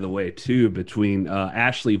threat, by the way, too, between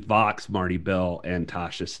Ashley Vox, Marty Bell, and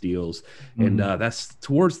Tasha Steeles, and that's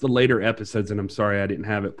towards the later episodes. And I'm sorry I didn't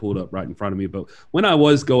have it pulled up right in front of me, but when I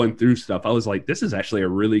was going through stuff, I was like, this is actually a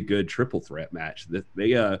really good triple threat match.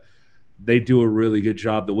 They do a really good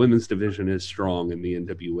job. The women's division is strong in the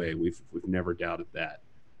NWA. We've never doubted that.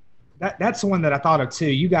 That's the one that I thought of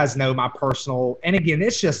too. You guys know my personal, and again,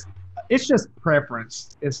 it's just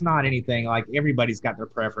preference. It's not anything like everybody's got their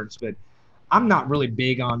preference, but I'm not really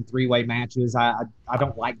big on three-way matches. I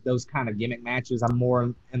don't like those kind of gimmick matches. I'm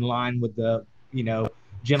more in line with the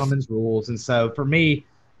gentleman's rules. And so for me,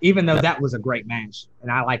 even though that was a great match,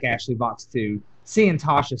 and I like Ashley Vox too, seeing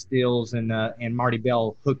Tasha Steeles and Marty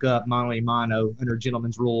Bell hook up mano a mano under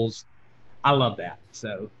gentleman's rules, I love that.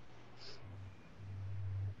 So.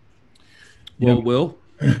 Well, Will,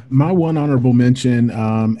 my one honorable mention,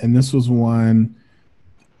 and this was one.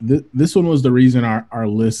 This one was the reason our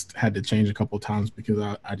list had to change a couple of times because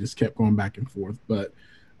I just kept going back and forth. But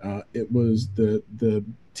it was the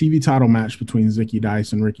TV title match between Zicky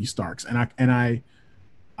Dice and Ricky Starks, and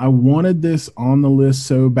I wanted this on the list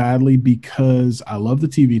so badly because I love the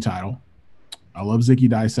TV title, I love Zicky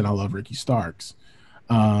Dice, and I love Ricky Starks,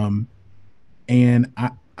 and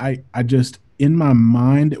I just, in my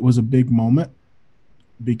mind, it was a big moment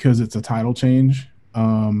because it's a title change.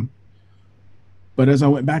 But as I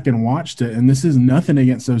went back and watched it, and this is nothing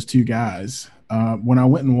against those two guys, when I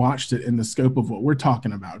went and watched it in the scope of what we're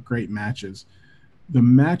talking about, great matches, the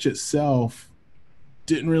match itself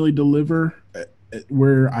didn't really deliver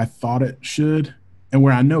where I thought it should and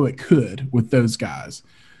where I know it could with those guys.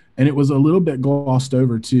 And it was a little bit glossed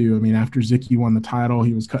over too. I mean, after Zicky won the title,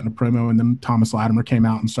 he was cutting a promo, and then Thomas Latimer came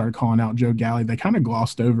out and started calling out Joe Galli. They kind of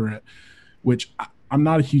glossed over it, which I'm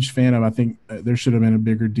not a huge fan of. I think there should have been a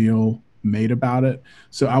bigger deal made about it.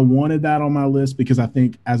 So I wanted that on my list because I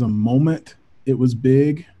think as a moment it was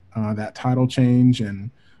big, that title change,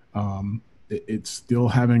 and it's still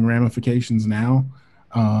having ramifications now.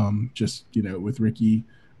 Just, with Ricky,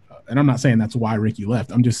 and I'm not saying that's why Ricky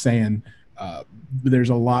left. I'm just saying there's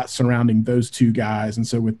a lot surrounding those two guys. And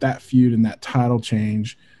so with that feud and that title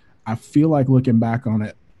change, I feel like looking back on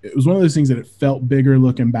it, it was one of those things that it felt bigger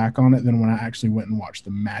looking back on it than when I actually went and watched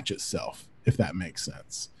the match itself, if that makes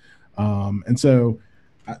sense. And so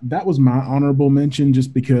that was my honorable mention,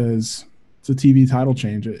 just because it's a TV title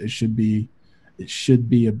change. It should be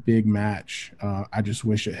a big match. I just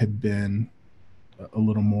wish it had been a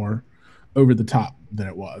little more over the top than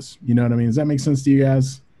it was. You know what I mean? Does that make sense to you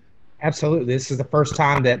guys? Absolutely. This is the first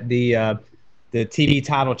time that the TV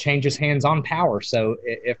title changes hands on Power. So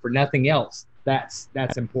if for nothing else, that's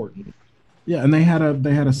important. Yeah, and they had a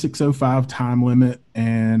 6:05 time limit,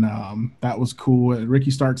 and that was cool.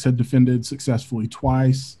 Ricky Starks had defended successfully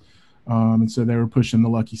twice, and so they were pushing the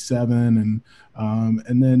lucky 7, and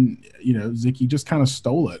then Zicky just kind of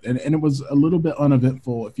stole it, and it was a little bit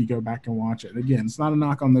uneventful if you go back and watch it. Again, it's not a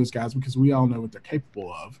knock on those guys because we all know what they're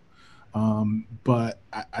capable of, but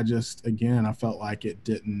I just, again, I felt like it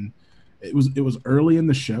didn't. It was early in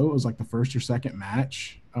the show. It was like the first or second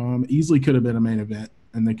match. Easily could have been a main event,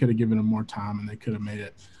 and they could have given him more time, and they could have made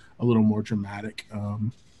it a little more dramatic.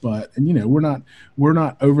 But we're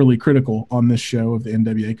not overly critical on this show of the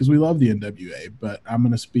NWA because we love the NWA. But I'm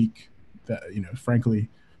going to speak that, frankly,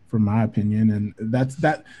 from my opinion, and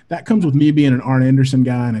that comes with me being an Arn Anderson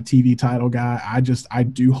guy and a TV title guy. I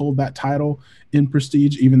do hold that title in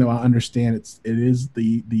prestige, even though I understand it is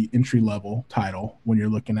the entry level title when you're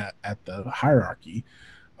looking at the hierarchy.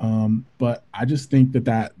 But I just think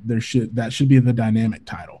that should be the dynamic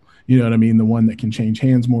title. You know what I mean? The one that can change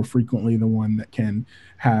hands more frequently, the one that can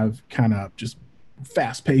have kind of just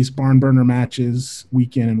fast-paced barn burner matches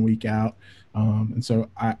week in and week out. And so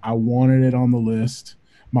I wanted it on the list.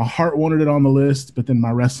 My heart wanted it on the list, but then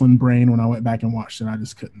my wrestling brain, when I went back and watched it, I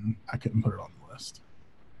couldn't put it on the list.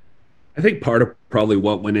 I think part of probably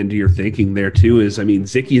what went into your thinking there too is, I mean,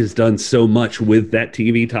 Zicky has done so much with that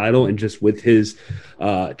TV title and just with his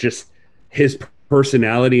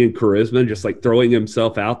personality and charisma, just like throwing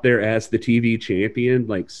himself out there as the TV champion,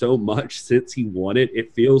 like so much since he won it.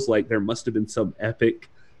 It feels like there must have been some epic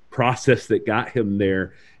process that got him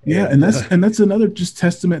there. Yeah, and that's another just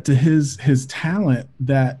testament to his talent,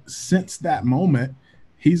 that since that moment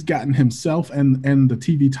he's gotten himself and the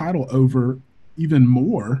TV title over even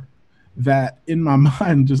more. That in my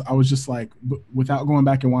mind, I was just like, without going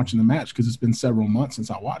back and watching the match, because it's been several months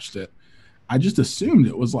since I watched it, I just assumed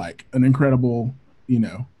it was like an incredible,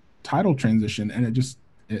 title transition, and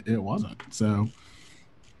it wasn't. So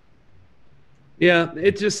Yeah,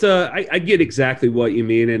 it just I get exactly what you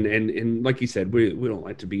mean, and like you said, we don't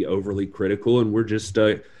like to be overly critical, and we're just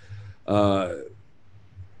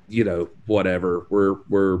whatever.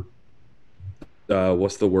 We're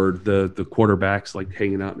what's the word? The quarterbacks like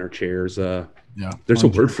hanging out in our chairs. Yeah, There's a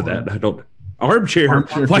word for that. I don't armchair.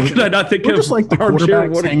 Why could I not think We're of just like the armchair?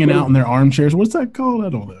 quarterbacks hanging out in their armchairs. What's that called? I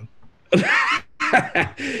don't know.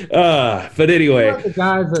 But anyway, the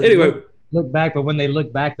guys that look back, but when they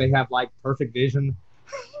look back, they have like perfect vision.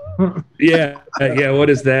 yeah. What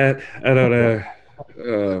is that? I don't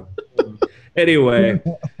know. Anyway,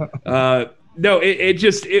 no, it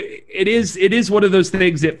is one of those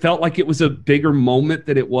things. It felt like it was a bigger moment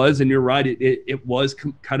than it was, and you're right. It was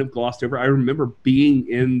kind of glossed over. I remember being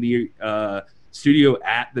in the studio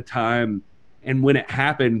at the time, and when it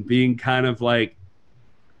happened, being kind of like,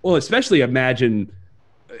 well, especially imagine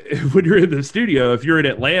when you're in the studio, if you're in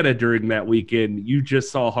Atlanta during that weekend, you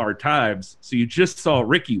just saw Hard Times. So you just saw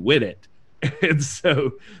Ricky win it. And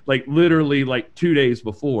so like literally like 2 days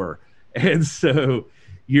before. And so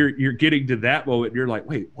you're getting to that moment and you're like,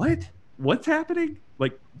 wait, what's happening?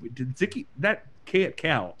 Like, did Zicky, that can't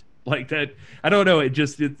count like that. I don't know.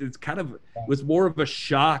 It's kind of, it was more of a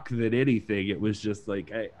shock than anything. It was just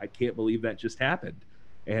like, I can't believe that just happened.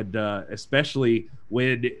 And especially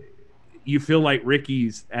when you feel like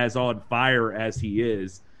Ricky's as on fire as he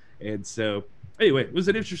is. And so anyway, it was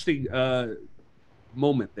an interesting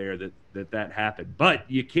moment there that happened. But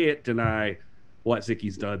you can't deny what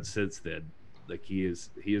Zicky's done since then. Like he has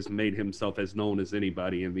made himself as known as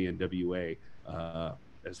anybody in the NWA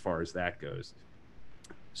as far as that goes.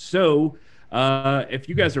 So if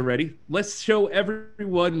you guys are ready, let's show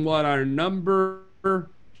everyone what our number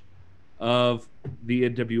of the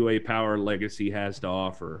NWA Power Legacy has to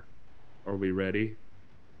offer. Are we ready?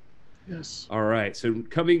 Yes. All right. So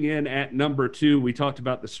coming in at number 2, we talked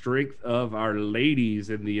about the strength of our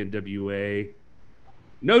ladies in the NWA.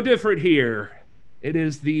 No different here. It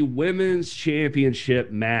is the women's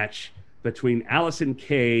championship match between Allison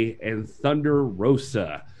Kay and Thunder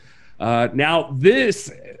Rosa. Now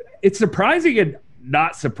this, it's surprising and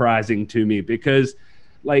not surprising to me because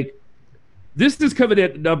like this is coming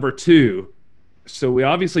at number 2. So we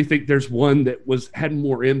obviously think there's one that had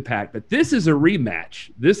more impact, but this is a rematch.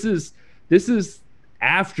 This is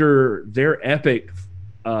after their epic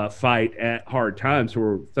fight at Hard Times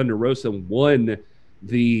where Thunder Rosa won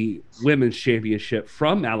the women's championship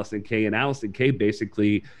from Allison Kay, and Allison Kay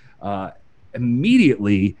basically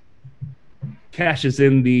immediately cashes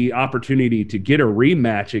in the opportunity to get a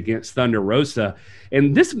rematch against Thunder Rosa.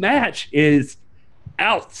 And this match is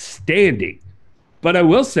outstanding. But I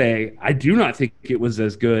will say, I do not think it was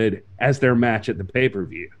as good as their match at the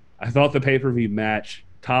pay-per-view. I thought the pay-per-view match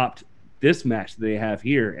topped this match that they have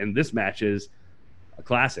here, and this match is a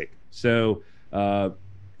classic. So, for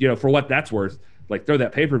what that's worth, like throw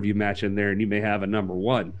that pay-per-view match in there, and you may have a number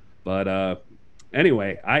 1. But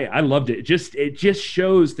anyway, I loved it. It just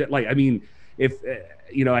shows that, like, I mean, if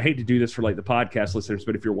I hate to do this for like the podcast listeners,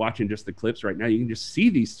 but if you're watching just the clips right now, you can just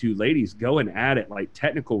see these two ladies going at it like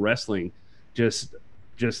technical wrestling. Just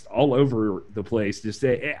all over the place. Just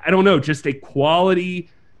I don't know, just a quality,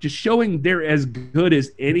 just showing they're as good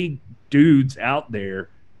as any dudes out there.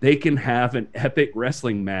 They can have an epic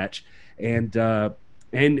wrestling match, and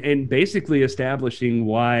basically establishing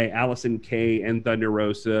why Allison Kay and Thunder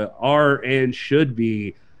Rosa are and should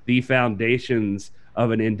be the foundations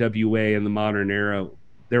of an NWA in the modern era.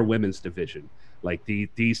 Their women's division, like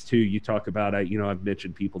these two, you talk about. I've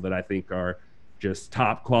mentioned people that I think are just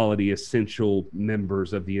top quality, essential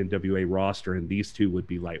members of the NWA roster, and these two would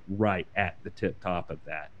be like right at the tip top of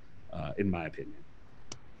that, in my opinion.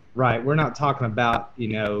 Right. We're not talking about,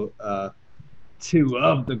 two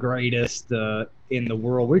of the greatest in the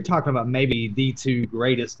world. We're talking about maybe the two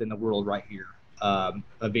greatest in the world right here of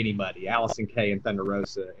anybody, Allison Kay and Thunder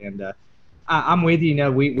Rosa. And I'm with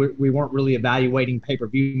you. We weren't really evaluating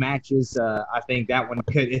pay-per-view matches. I think that one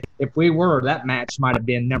could, if we were, that match might have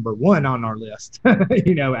been number 1 on our list.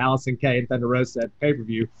 Allison Kay and Thunder Rosa at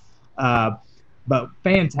pay-per-view. But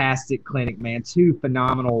fantastic clinic, man. Two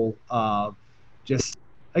phenomenal.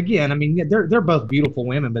 Again, I mean, they're both beautiful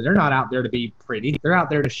women, but they're not out there to be pretty. They're out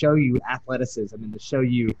there to show you athleticism and to show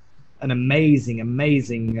you an amazing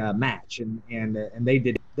match, and they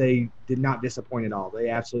did not disappoint at all. They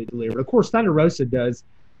absolutely delivered. Of course, Thunder Rosa does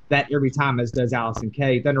that every time, as does Allison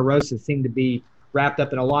Kay. Thunder Rosa seemed to be wrapped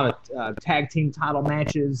up in a lot of tag team title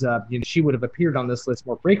matches. She would have appeared on this list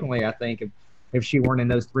more frequently, I think, if she weren't in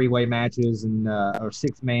those 3-way matches and or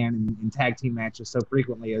 6-man and tag team matches so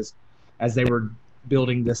frequently as they were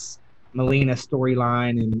building this Melina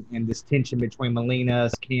storyline and this tension between Melina,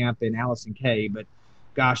 Camp, and Allison Kay. But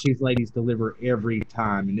gosh, these ladies deliver every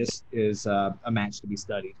time, and this is a match to be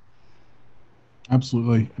studied.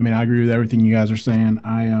 Absolutely. I mean, I agree with everything you guys are saying.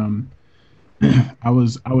 I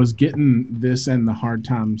was getting this and the hard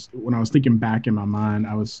times when I was thinking back in my mind.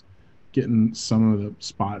 I was getting some of the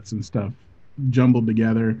spots and stuff jumbled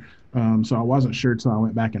together, so I wasn't sure till I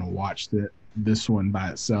went back and watched this one by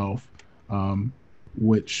itself,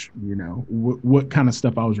 which what kind of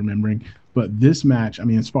stuff I was remembering. But this match, I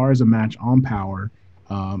mean, as far as a match on Power,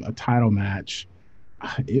 a title match,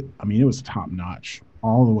 it was top notch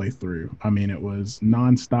all the way through. I mean, it was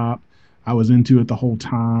nonstop. I was into it the whole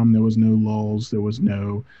time. There was no lulls. There was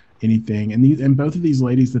no anything. And both of these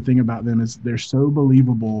ladies, the thing about them is they're so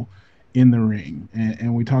believable in the ring.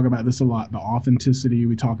 And we talk about this a lot, the authenticity.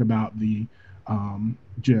 We talk about the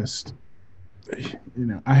just,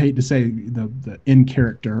 I hate to say the in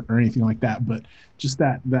character or anything like that, but just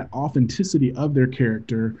that authenticity of their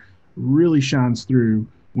character really shines through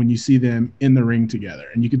when you see them in the ring together.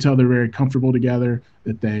 And you can tell they're very comfortable together,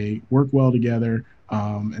 that they work well together.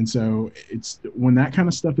 And so it's when that kind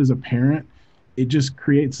of stuff is apparent, it just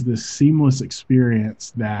creates this seamless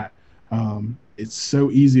experience that it's so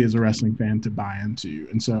easy as a wrestling fan to buy into.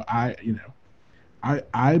 And so I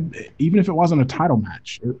even if it wasn't a title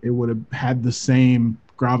match, it would have had the same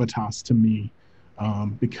gravitas to me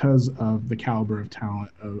because of the caliber of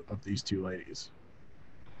talent of these two ladies.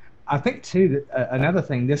 I think too that another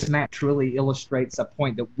thing, this match really illustrates a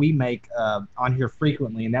point that we make on here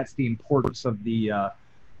frequently, and that's the importance of the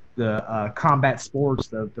combat sports,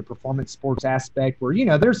 the performance sports aspect. Where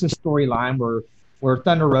there's a storyline where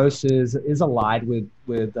Thunder Rosa is allied with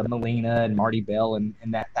Melina and Marty Bell and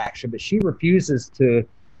that faction, but she refuses to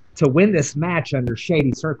win this match under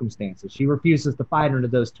shady circumstances. She refuses to fight under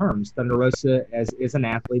those terms. Thunder Rosa is an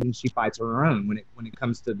athlete, and she fights on her own when it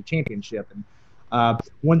comes to the championship. And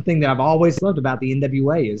one thing that I've always loved about the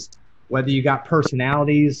NWA is whether you got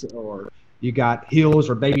personalities or you got heels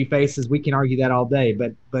or baby faces, we can argue that all day,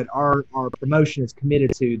 but our promotion is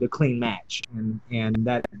committed to the clean match, and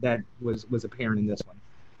that was apparent in this one.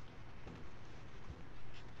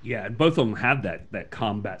 Yeah, and both of them have that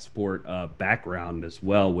combat sport background as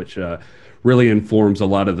well, which really informs a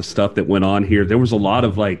lot of the stuff that went on here. There was a lot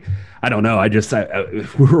of we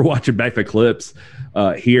were watching back the clips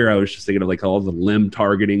here. I was just thinking of all the limb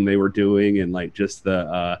targeting they were doing, and just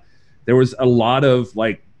there was a lot of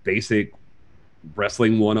basic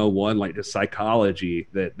wrestling 101, just psychology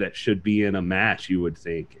that should be in a match, you would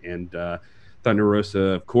think. And Thunder Rosa,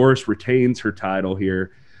 of course, retains her title here.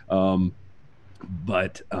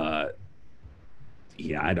 But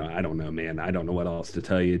yeah, I don't know, man. I don't know what else to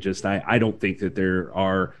tell you. Just I don't think that there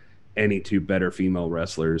are any two better female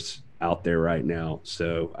wrestlers out there right now.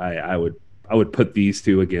 So I would put these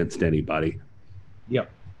two against anybody. Yep,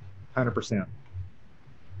 100%.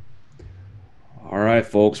 All right,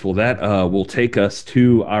 folks. Well, that will take us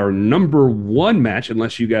to our number one match,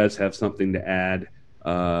 unless you guys have something to add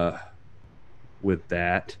with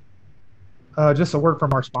that. Just a word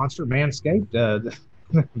from our sponsor, Manscaped.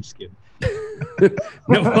 I'm just kidding.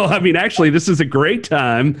 No, well, I mean, actually, this is a great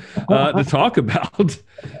time to talk about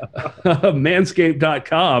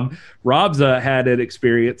Manscaped.com. Rob's had an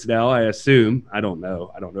experience now, I assume. I don't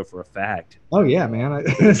know for a fact. Oh, yeah, man.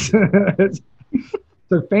 It's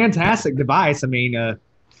a fantastic device. I mean,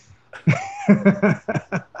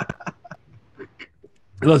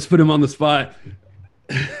 let's put him on the spot.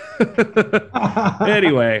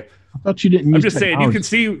 Anyway, I thought you didn't. I'm just saying, you can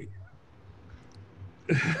see.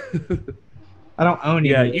 I don't own it.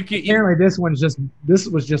 Yeah, apparently this was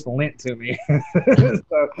just lent to me.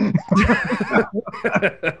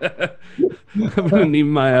 I'm gonna need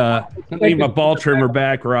my ball trimmer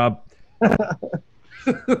back, Rob.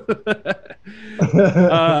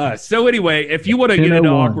 So anyway, if you want to get into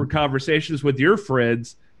awkward conversations with your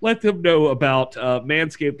friends, let them know about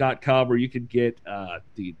Manscaped.com, where you can get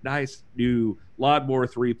the nice new Lawnmower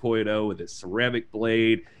 3.0 with its ceramic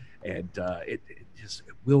blade, and it just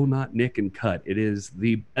will not nick and cut. It is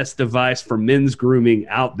the best device for men's grooming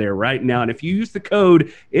out there right now. And if you use the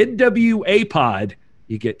code NWAPOD,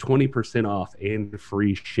 you get 20% off and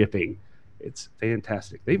free shipping. It's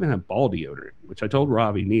fantastic. They even have ball deodorant, which I told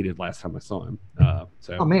Rob he needed last time I saw him.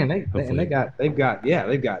 Oh man, they've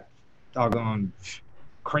got doggone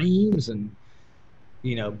creams and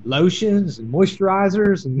lotions and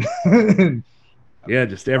moisturizers and yeah,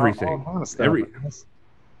 just everything. All kind of stuff.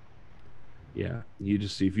 Yeah,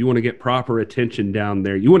 if you want to get proper attention down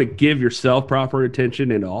there, you want to give yourself proper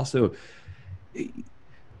attention, and also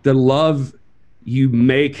the love you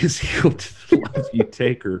make is equal to the love you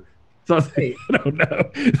take or So Hey. I don't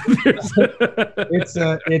know.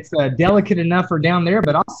 It's delicate enough for down there,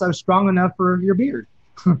 but also strong enough for your beard.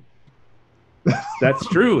 That's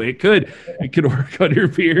true. It could work on your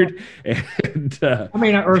beard, and I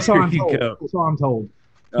mean, or so there I'm you told. go. So I'm told.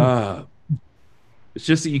 It's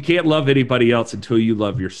just that you can't love anybody else until you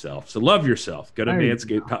love yourself. So love yourself. Go to There you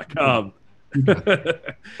manscaped.com.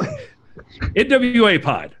 NWA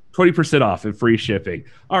Pod, 20% off and free shipping.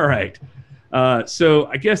 All right. So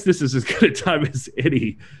I guess this is as good a time as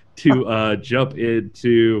any to jump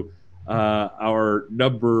into our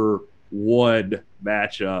number one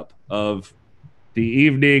matchup of the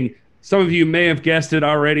evening. Some of you may have guessed it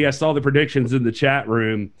already. I saw the predictions in the chat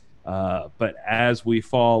room. But as we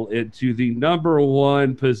fall into the number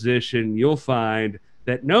one position, you'll find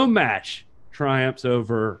that no match triumphs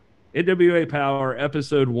over NWA Power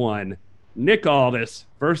Episode 1, Nick Aldis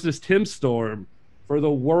versus Tim Storm for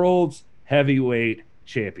the World's Heavyweight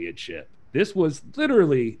Championship. This was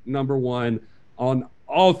literally number one on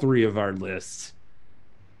all three of our lists.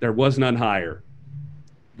 There was none higher.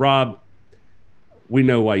 Rob, we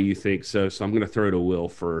know why you think so, so I'm going to throw to Will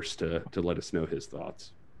first to let us know his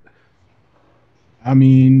thoughts. I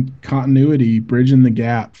mean, continuity, bridging the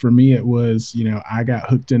gap. For me, it was, I got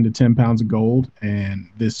hooked into 10 pounds of gold, and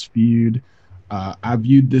this feud, I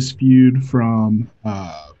viewed this feud from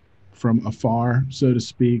afar, so to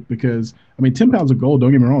speak, because, 10 pounds of gold,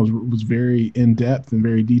 don't get me wrong, was very in-depth and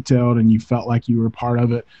very detailed, and you felt like you were part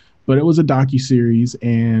of it. But it was a docuseries,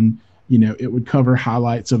 and, it would cover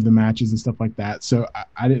highlights of the matches and stuff like that. So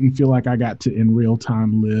I didn't feel like I got to, in real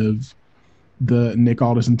time, live the Nick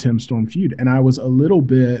Aldis and Tim Storm feud. And I was a little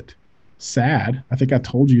bit sad. I think I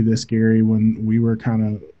told you this, Gary, when we were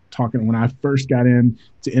kind of talking, when I first got into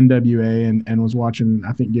NWA and was watching,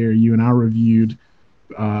 I think, Gary, you and I reviewed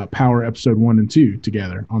Power Episode 1 and 2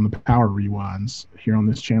 together on the Power Rewinds here on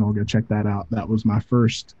this channel. Go check that out. That was my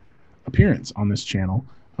first appearance on this channel,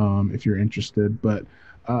 if you're interested. But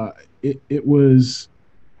it was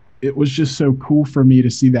just so cool for me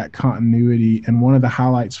to see that continuity. And one of the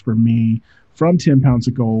highlights for me from 10 Pounds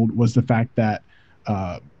of Gold was the fact that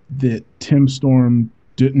that Tim Storm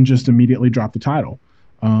didn't just immediately drop the title.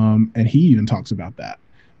 And he even talks about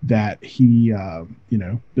that he,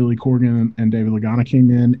 Billy Corgan and David Lagana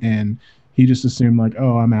came in, and he just assumed like,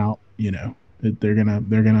 oh, I'm out, that they're going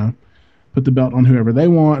to put the belt on whoever they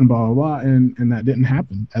want and blah, blah, blah. And that didn't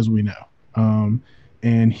happen, as we know.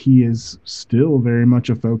 And he is still very much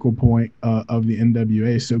a focal point of the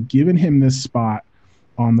NWA. So giving him this spot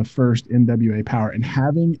on the first NWA Power and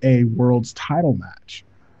having a world's title match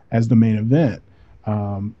as the main event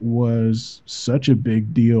was such a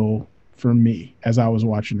big deal for me as I was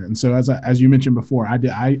watching it. And so as you mentioned before,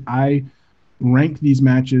 I ranked these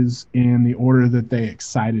matches in the order that they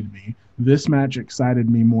excited me. This match excited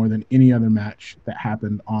me more than any other match that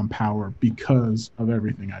happened on Power because of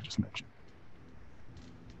everything I just mentioned.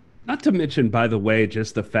 Not to mention, by the way,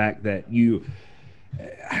 just the fact that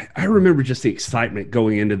I remember just the excitement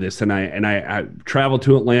going into this, and I traveled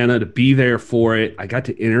to Atlanta to be there for it. I got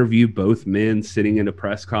to interview both men sitting in a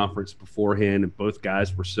press conference beforehand, and both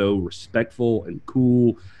guys were so respectful and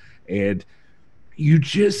cool, and you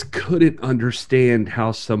just couldn't understand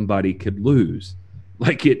how somebody could lose.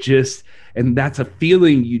 Like and that's a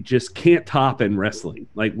feeling you just can't top in wrestling.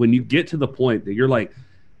 Like when you get to the point that you're like,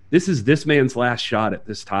 this is this man's last shot at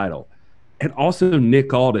this title. And also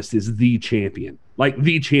Nick Aldis is the champion, like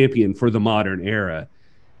the champion for the modern era.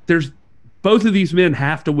 Both of these men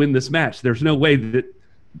have to win this match. There's no way that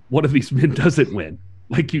one of these men doesn't win.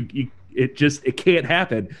 Like it can't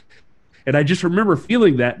happen. And I just remember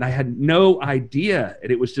feeling that, and I had no idea.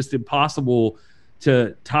 And it was just impossible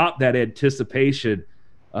to top that anticipation.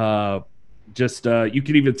 You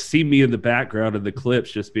can even see me in the background of the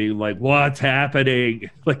clips just being like, what's happening?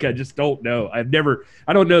 Like, I just don't know. I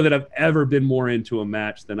don't know that I've ever been more into a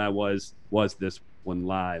match than I was this one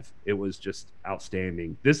live. It was just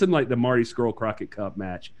outstanding. This and like the Marty Scurll Crockett Cup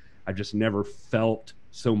match, I just never felt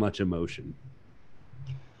so much emotion.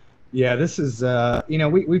 Yeah, this is,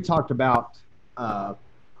 we've talked about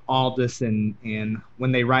Aldis and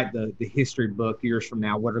when they write the history book years from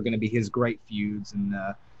now, what are going to be his great feuds. And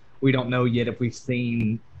we don't know yet if we've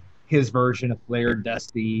seen his version of Flair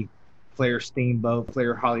Dusty, Flair Steamboat,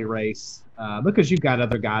 Flair Harley Race, because you've got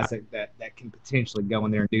other guys that can potentially go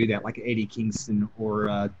in there and do that, like Eddie Kingston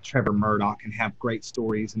or Trevor Murdoch, and have great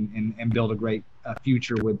stories and build a great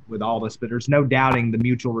future with Aldis. But there's no doubting the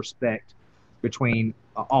mutual respect between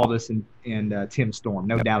Aldis and Tim Storm,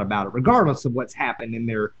 no doubt about it, regardless of what's happened in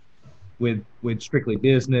there with Strictly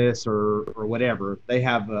Business or whatever. They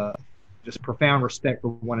have just profound respect for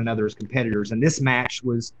one another as competitors. And this match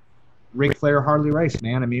was Ric Flair hardly raced,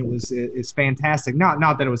 man. I mean, it's fantastic. Not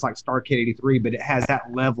that it was like Starrcade '83, but it has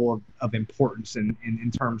that level of importance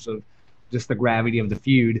in terms of just the gravity of the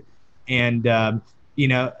feud. And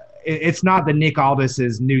it's not that Nick Aldis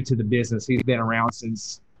is new to the business. He's been around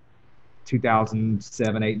since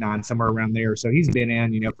 2007, 8, 9, somewhere around there. So he's been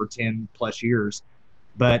in, for 10 plus years.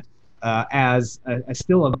 But as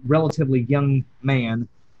still a relatively young man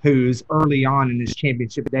who's early on in his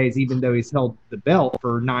championship days, even though he's held the belt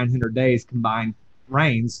for 900 days combined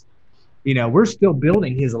reigns, we're still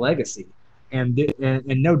building his legacy. And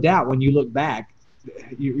no doubt when you look back,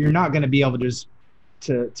 you're not going to be able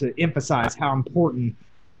to emphasize how important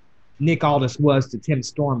Nick Aldis was to Tim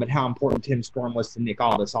Storm, but how important Tim Storm was to Nick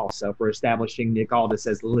Aldis also for establishing Nick Aldis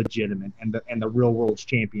as legitimate and the real world's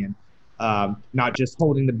champion. Not just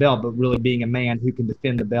holding the belt, but really being a man who can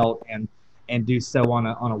defend the belt and do so on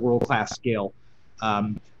a world-class scale.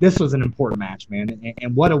 This was an important match, man,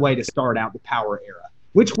 and what a way to start out the Power era,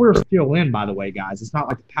 which we're still in, by the way, guys. It's not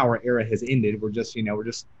like the Power era has ended. We're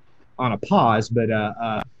just on a pause,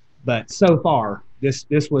 but so far, this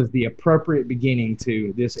was the appropriate beginning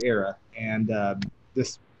to this era, and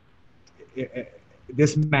this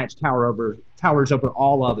match towers over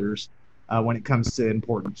all others when it comes to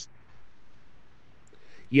importance.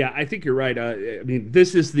 Yeah, I think you're right. I mean,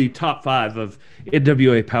 this is the top 5 of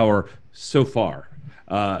NWA Power so far.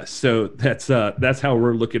 So that's how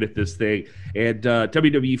we're looking at this thing. And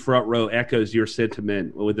WWE Front Row echoes your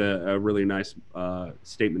sentiment with a really nice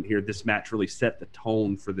statement here. This match really set the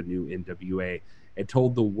tone for the new NWA and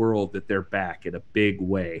told the world that they're back in a big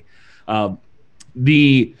way. I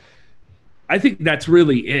think that's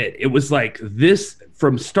really it. It was like this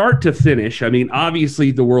from start to finish. I mean,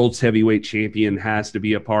 obviously the world's heavyweight champion has to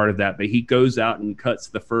be a part of that, but he goes out and cuts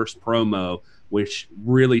the first promo, which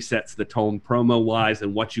really sets the tone promo-wise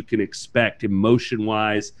and what you can expect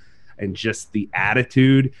emotion-wise and just the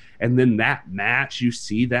attitude. And then that match, you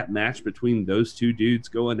see that match between those two dudes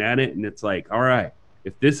going at it, and it's like, all right,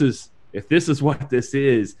 if this is what this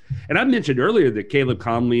is. And I mentioned earlier the Caleb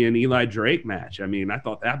Conley and Eli Drake match. I mean, I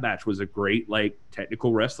thought that match was a great,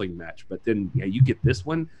 technical wrestling match. But then, you get this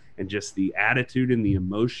one and just the attitude and the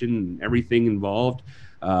emotion and everything involved.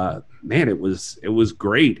 Man, it was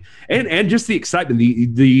great. And just the excitement,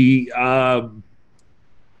 the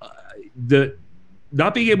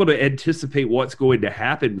not being able to anticipate what's going to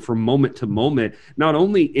happen from moment to moment, not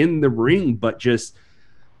only in the ring, but just,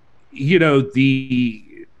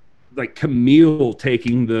 Camille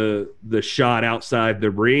taking the shot outside the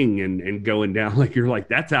ring and going down, you're like,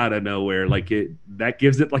 that's out of nowhere. That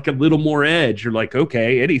gives it a little more edge. You're like,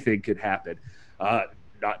 okay, anything could happen.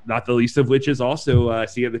 Not the least of which is also I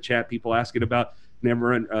see in the chat people asking about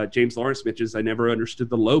James Lawrence mentions I never understood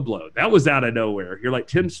the low blow. That was out of nowhere. You're like,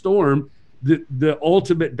 Tim Storm, the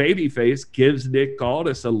ultimate babyface, gives Nick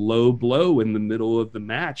Aldis a low blow in the middle of the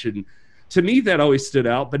match, and to me that always stood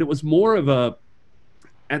out. But it was more of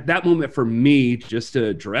at that moment for me, just to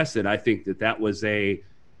address it, I think that was a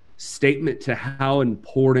statement to how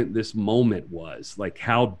important this moment was,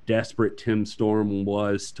 how desperate Tim Storm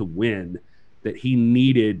was to win, that he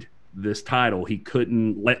needed this title. He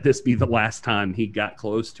couldn't let this be the last time he got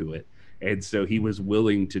close to it. And so he was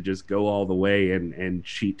willing to just go all the way and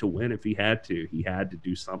cheat to win if he had to. He had to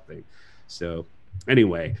do something. So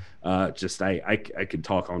anyway, I could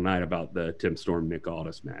talk all night about the Tim Storm Nick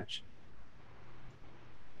Aldis match.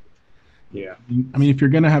 Yeah. I mean, if you're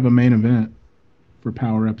going to have a main event for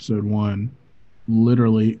Power Episode 1,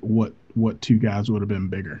 literally what two guys would have been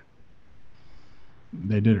bigger?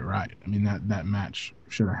 They did it right. I mean, that match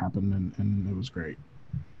should have happened, and it was great.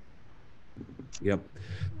 Yep.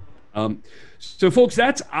 So, folks,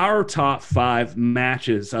 that's our top 5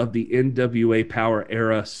 matches of the NWA Power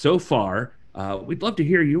era so far. We'd love to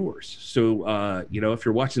hear yours. So, if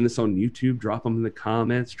you're watching this on YouTube, drop them in the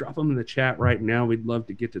comments, drop them in the chat right now. We'd love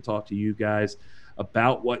to get to talk to you guys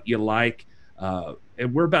about what you like.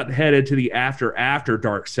 And we're about to head into the after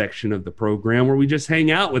dark section of the program where we just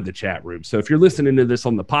hang out with the chat room. So if you're listening to this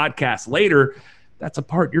on the podcast later, that's a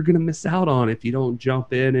part you're going to miss out on if you don't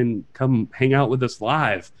jump in and come hang out with us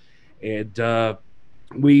live. And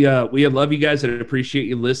we love you guys and appreciate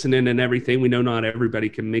you listening and everything. We know not everybody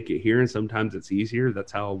can make it here, and sometimes it's easier.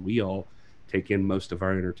 That's how we all take in most of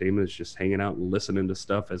our entertainment, is just hanging out and listening to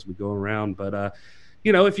stuff as we go around. But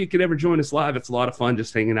if you could ever join us live, it's a lot of fun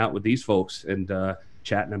just hanging out with these folks and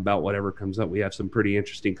chatting about whatever comes up. We have some pretty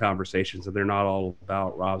interesting conversations, and they're not all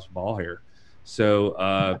about Rob's ball hair.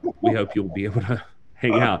 So we hope you'll be able to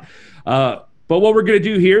hang out. But what we're going to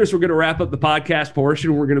do here is we're going to wrap up the podcast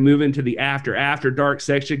portion. We're going to move into the after dark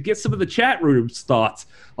section, get some of the chat room's thoughts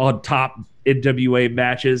on top NWA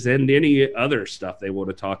matches and any other stuff they want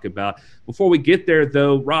to talk about. Before we get there,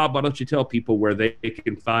 though, Rob, why don't you tell people where they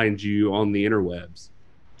can find you on the interwebs?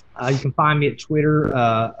 You can find me at Twitter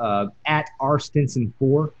at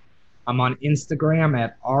rstinson4. I'm on Instagram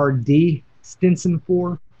at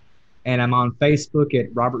rdstinson4. And I'm on Facebook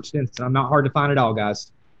at Robert Stinson. I'm not hard to find at all,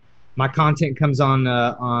 guys. My content comes on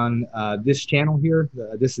this channel here.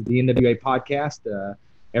 This is the NWA podcast.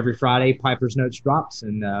 Every Friday, Piper's Notes drops,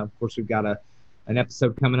 and of course, we've got an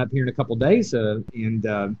episode coming up here in a couple days. And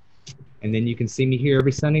then you can see me here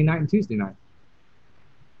every Sunday night and Tuesday night.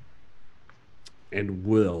 And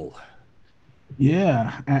Will.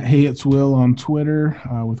 Yeah, at Hey It's Will on Twitter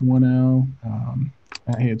with 1 L.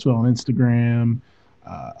 At Hey It's Will on Instagram.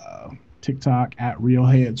 TikTok at Real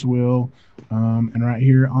Hey It's Will, and right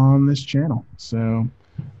here on this channel. So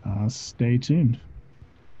stay tuned.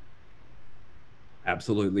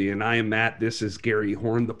 Absolutely. And I am Matt. This is Gary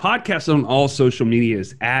Horn. The podcast on all social media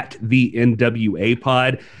is at the NWA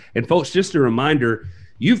Pod. And folks, just a reminder,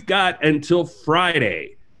 you've got until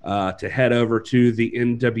Friday to head over to the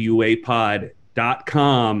NWApod.com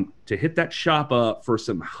to hit that shop up for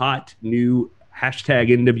some hot new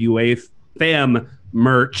hashtag NWA fam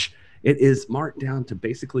merch. It is marked down to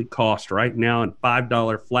basically cost right now, and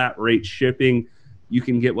 $5 flat rate shipping. You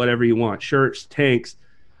can get whatever you want: shirts, tanks,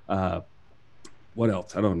 what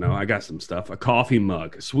else? I don't know. I got some stuff. A coffee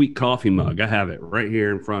mug, a sweet coffee mug. I have it right here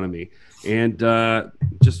in front of me, and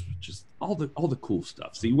just all the cool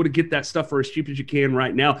stuff. So you want to get that stuff for as cheap as you can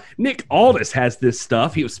right now. Nick Aldis has this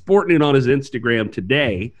stuff. He was sporting it on his Instagram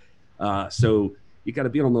today, so you got to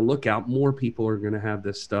be on the lookout. More people are going to have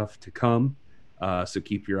this stuff to come. So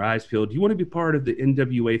keep your eyes peeled. You want to be part of the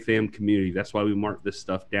NWA fam community. That's why we mark this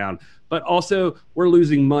stuff down. But also, we're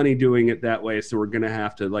losing money doing it that way, so we're going to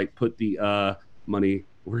have to put the money.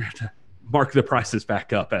 We're going to mark the prices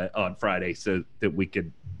back up on Friday so that we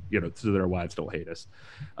could, so that our wives don't hate us.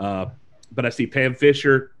 But I see Pam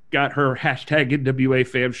Fisher got her hashtag NWA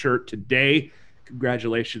fam shirt today.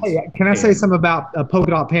 Congratulations. Hey, can I say something about Polka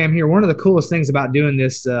Dot Pam here? One of the coolest things about doing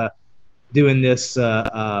this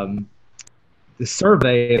the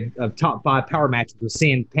survey of top 5 power matches was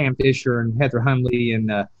seeing Pam Fisher and Heather Hunley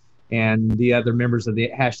and the other members of the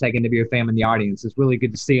hashtag NWA fam in the audience. It's really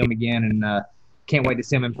good to see them again, and can't wait to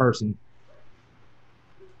see them in person.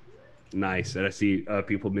 Nice. And I see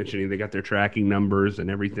people mentioning they got their tracking numbers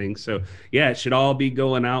and everything. So, yeah, it should all be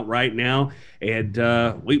going out right now. And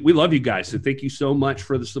we love you guys. So thank you so much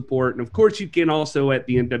for the support. And, of course, you can also at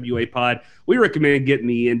the NWA Pod. We recommend getting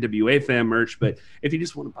the NWA fan merch. But if you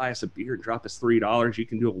just want to buy us a beer and drop us $3, you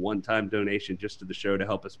can do a one-time donation just to the show to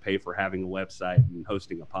help us pay for having a website and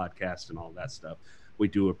hosting a podcast and all that stuff. We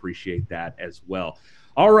do appreciate that as well.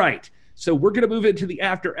 All right. So we're going to move into the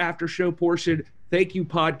after show portion. Thank you,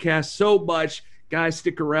 podcast, so much. Guys,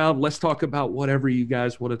 stick around. Let's talk about whatever you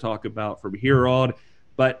guys want to talk about from here on.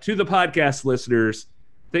 But to the podcast listeners,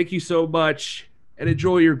 thank you so much, and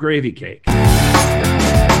enjoy your gravy cake.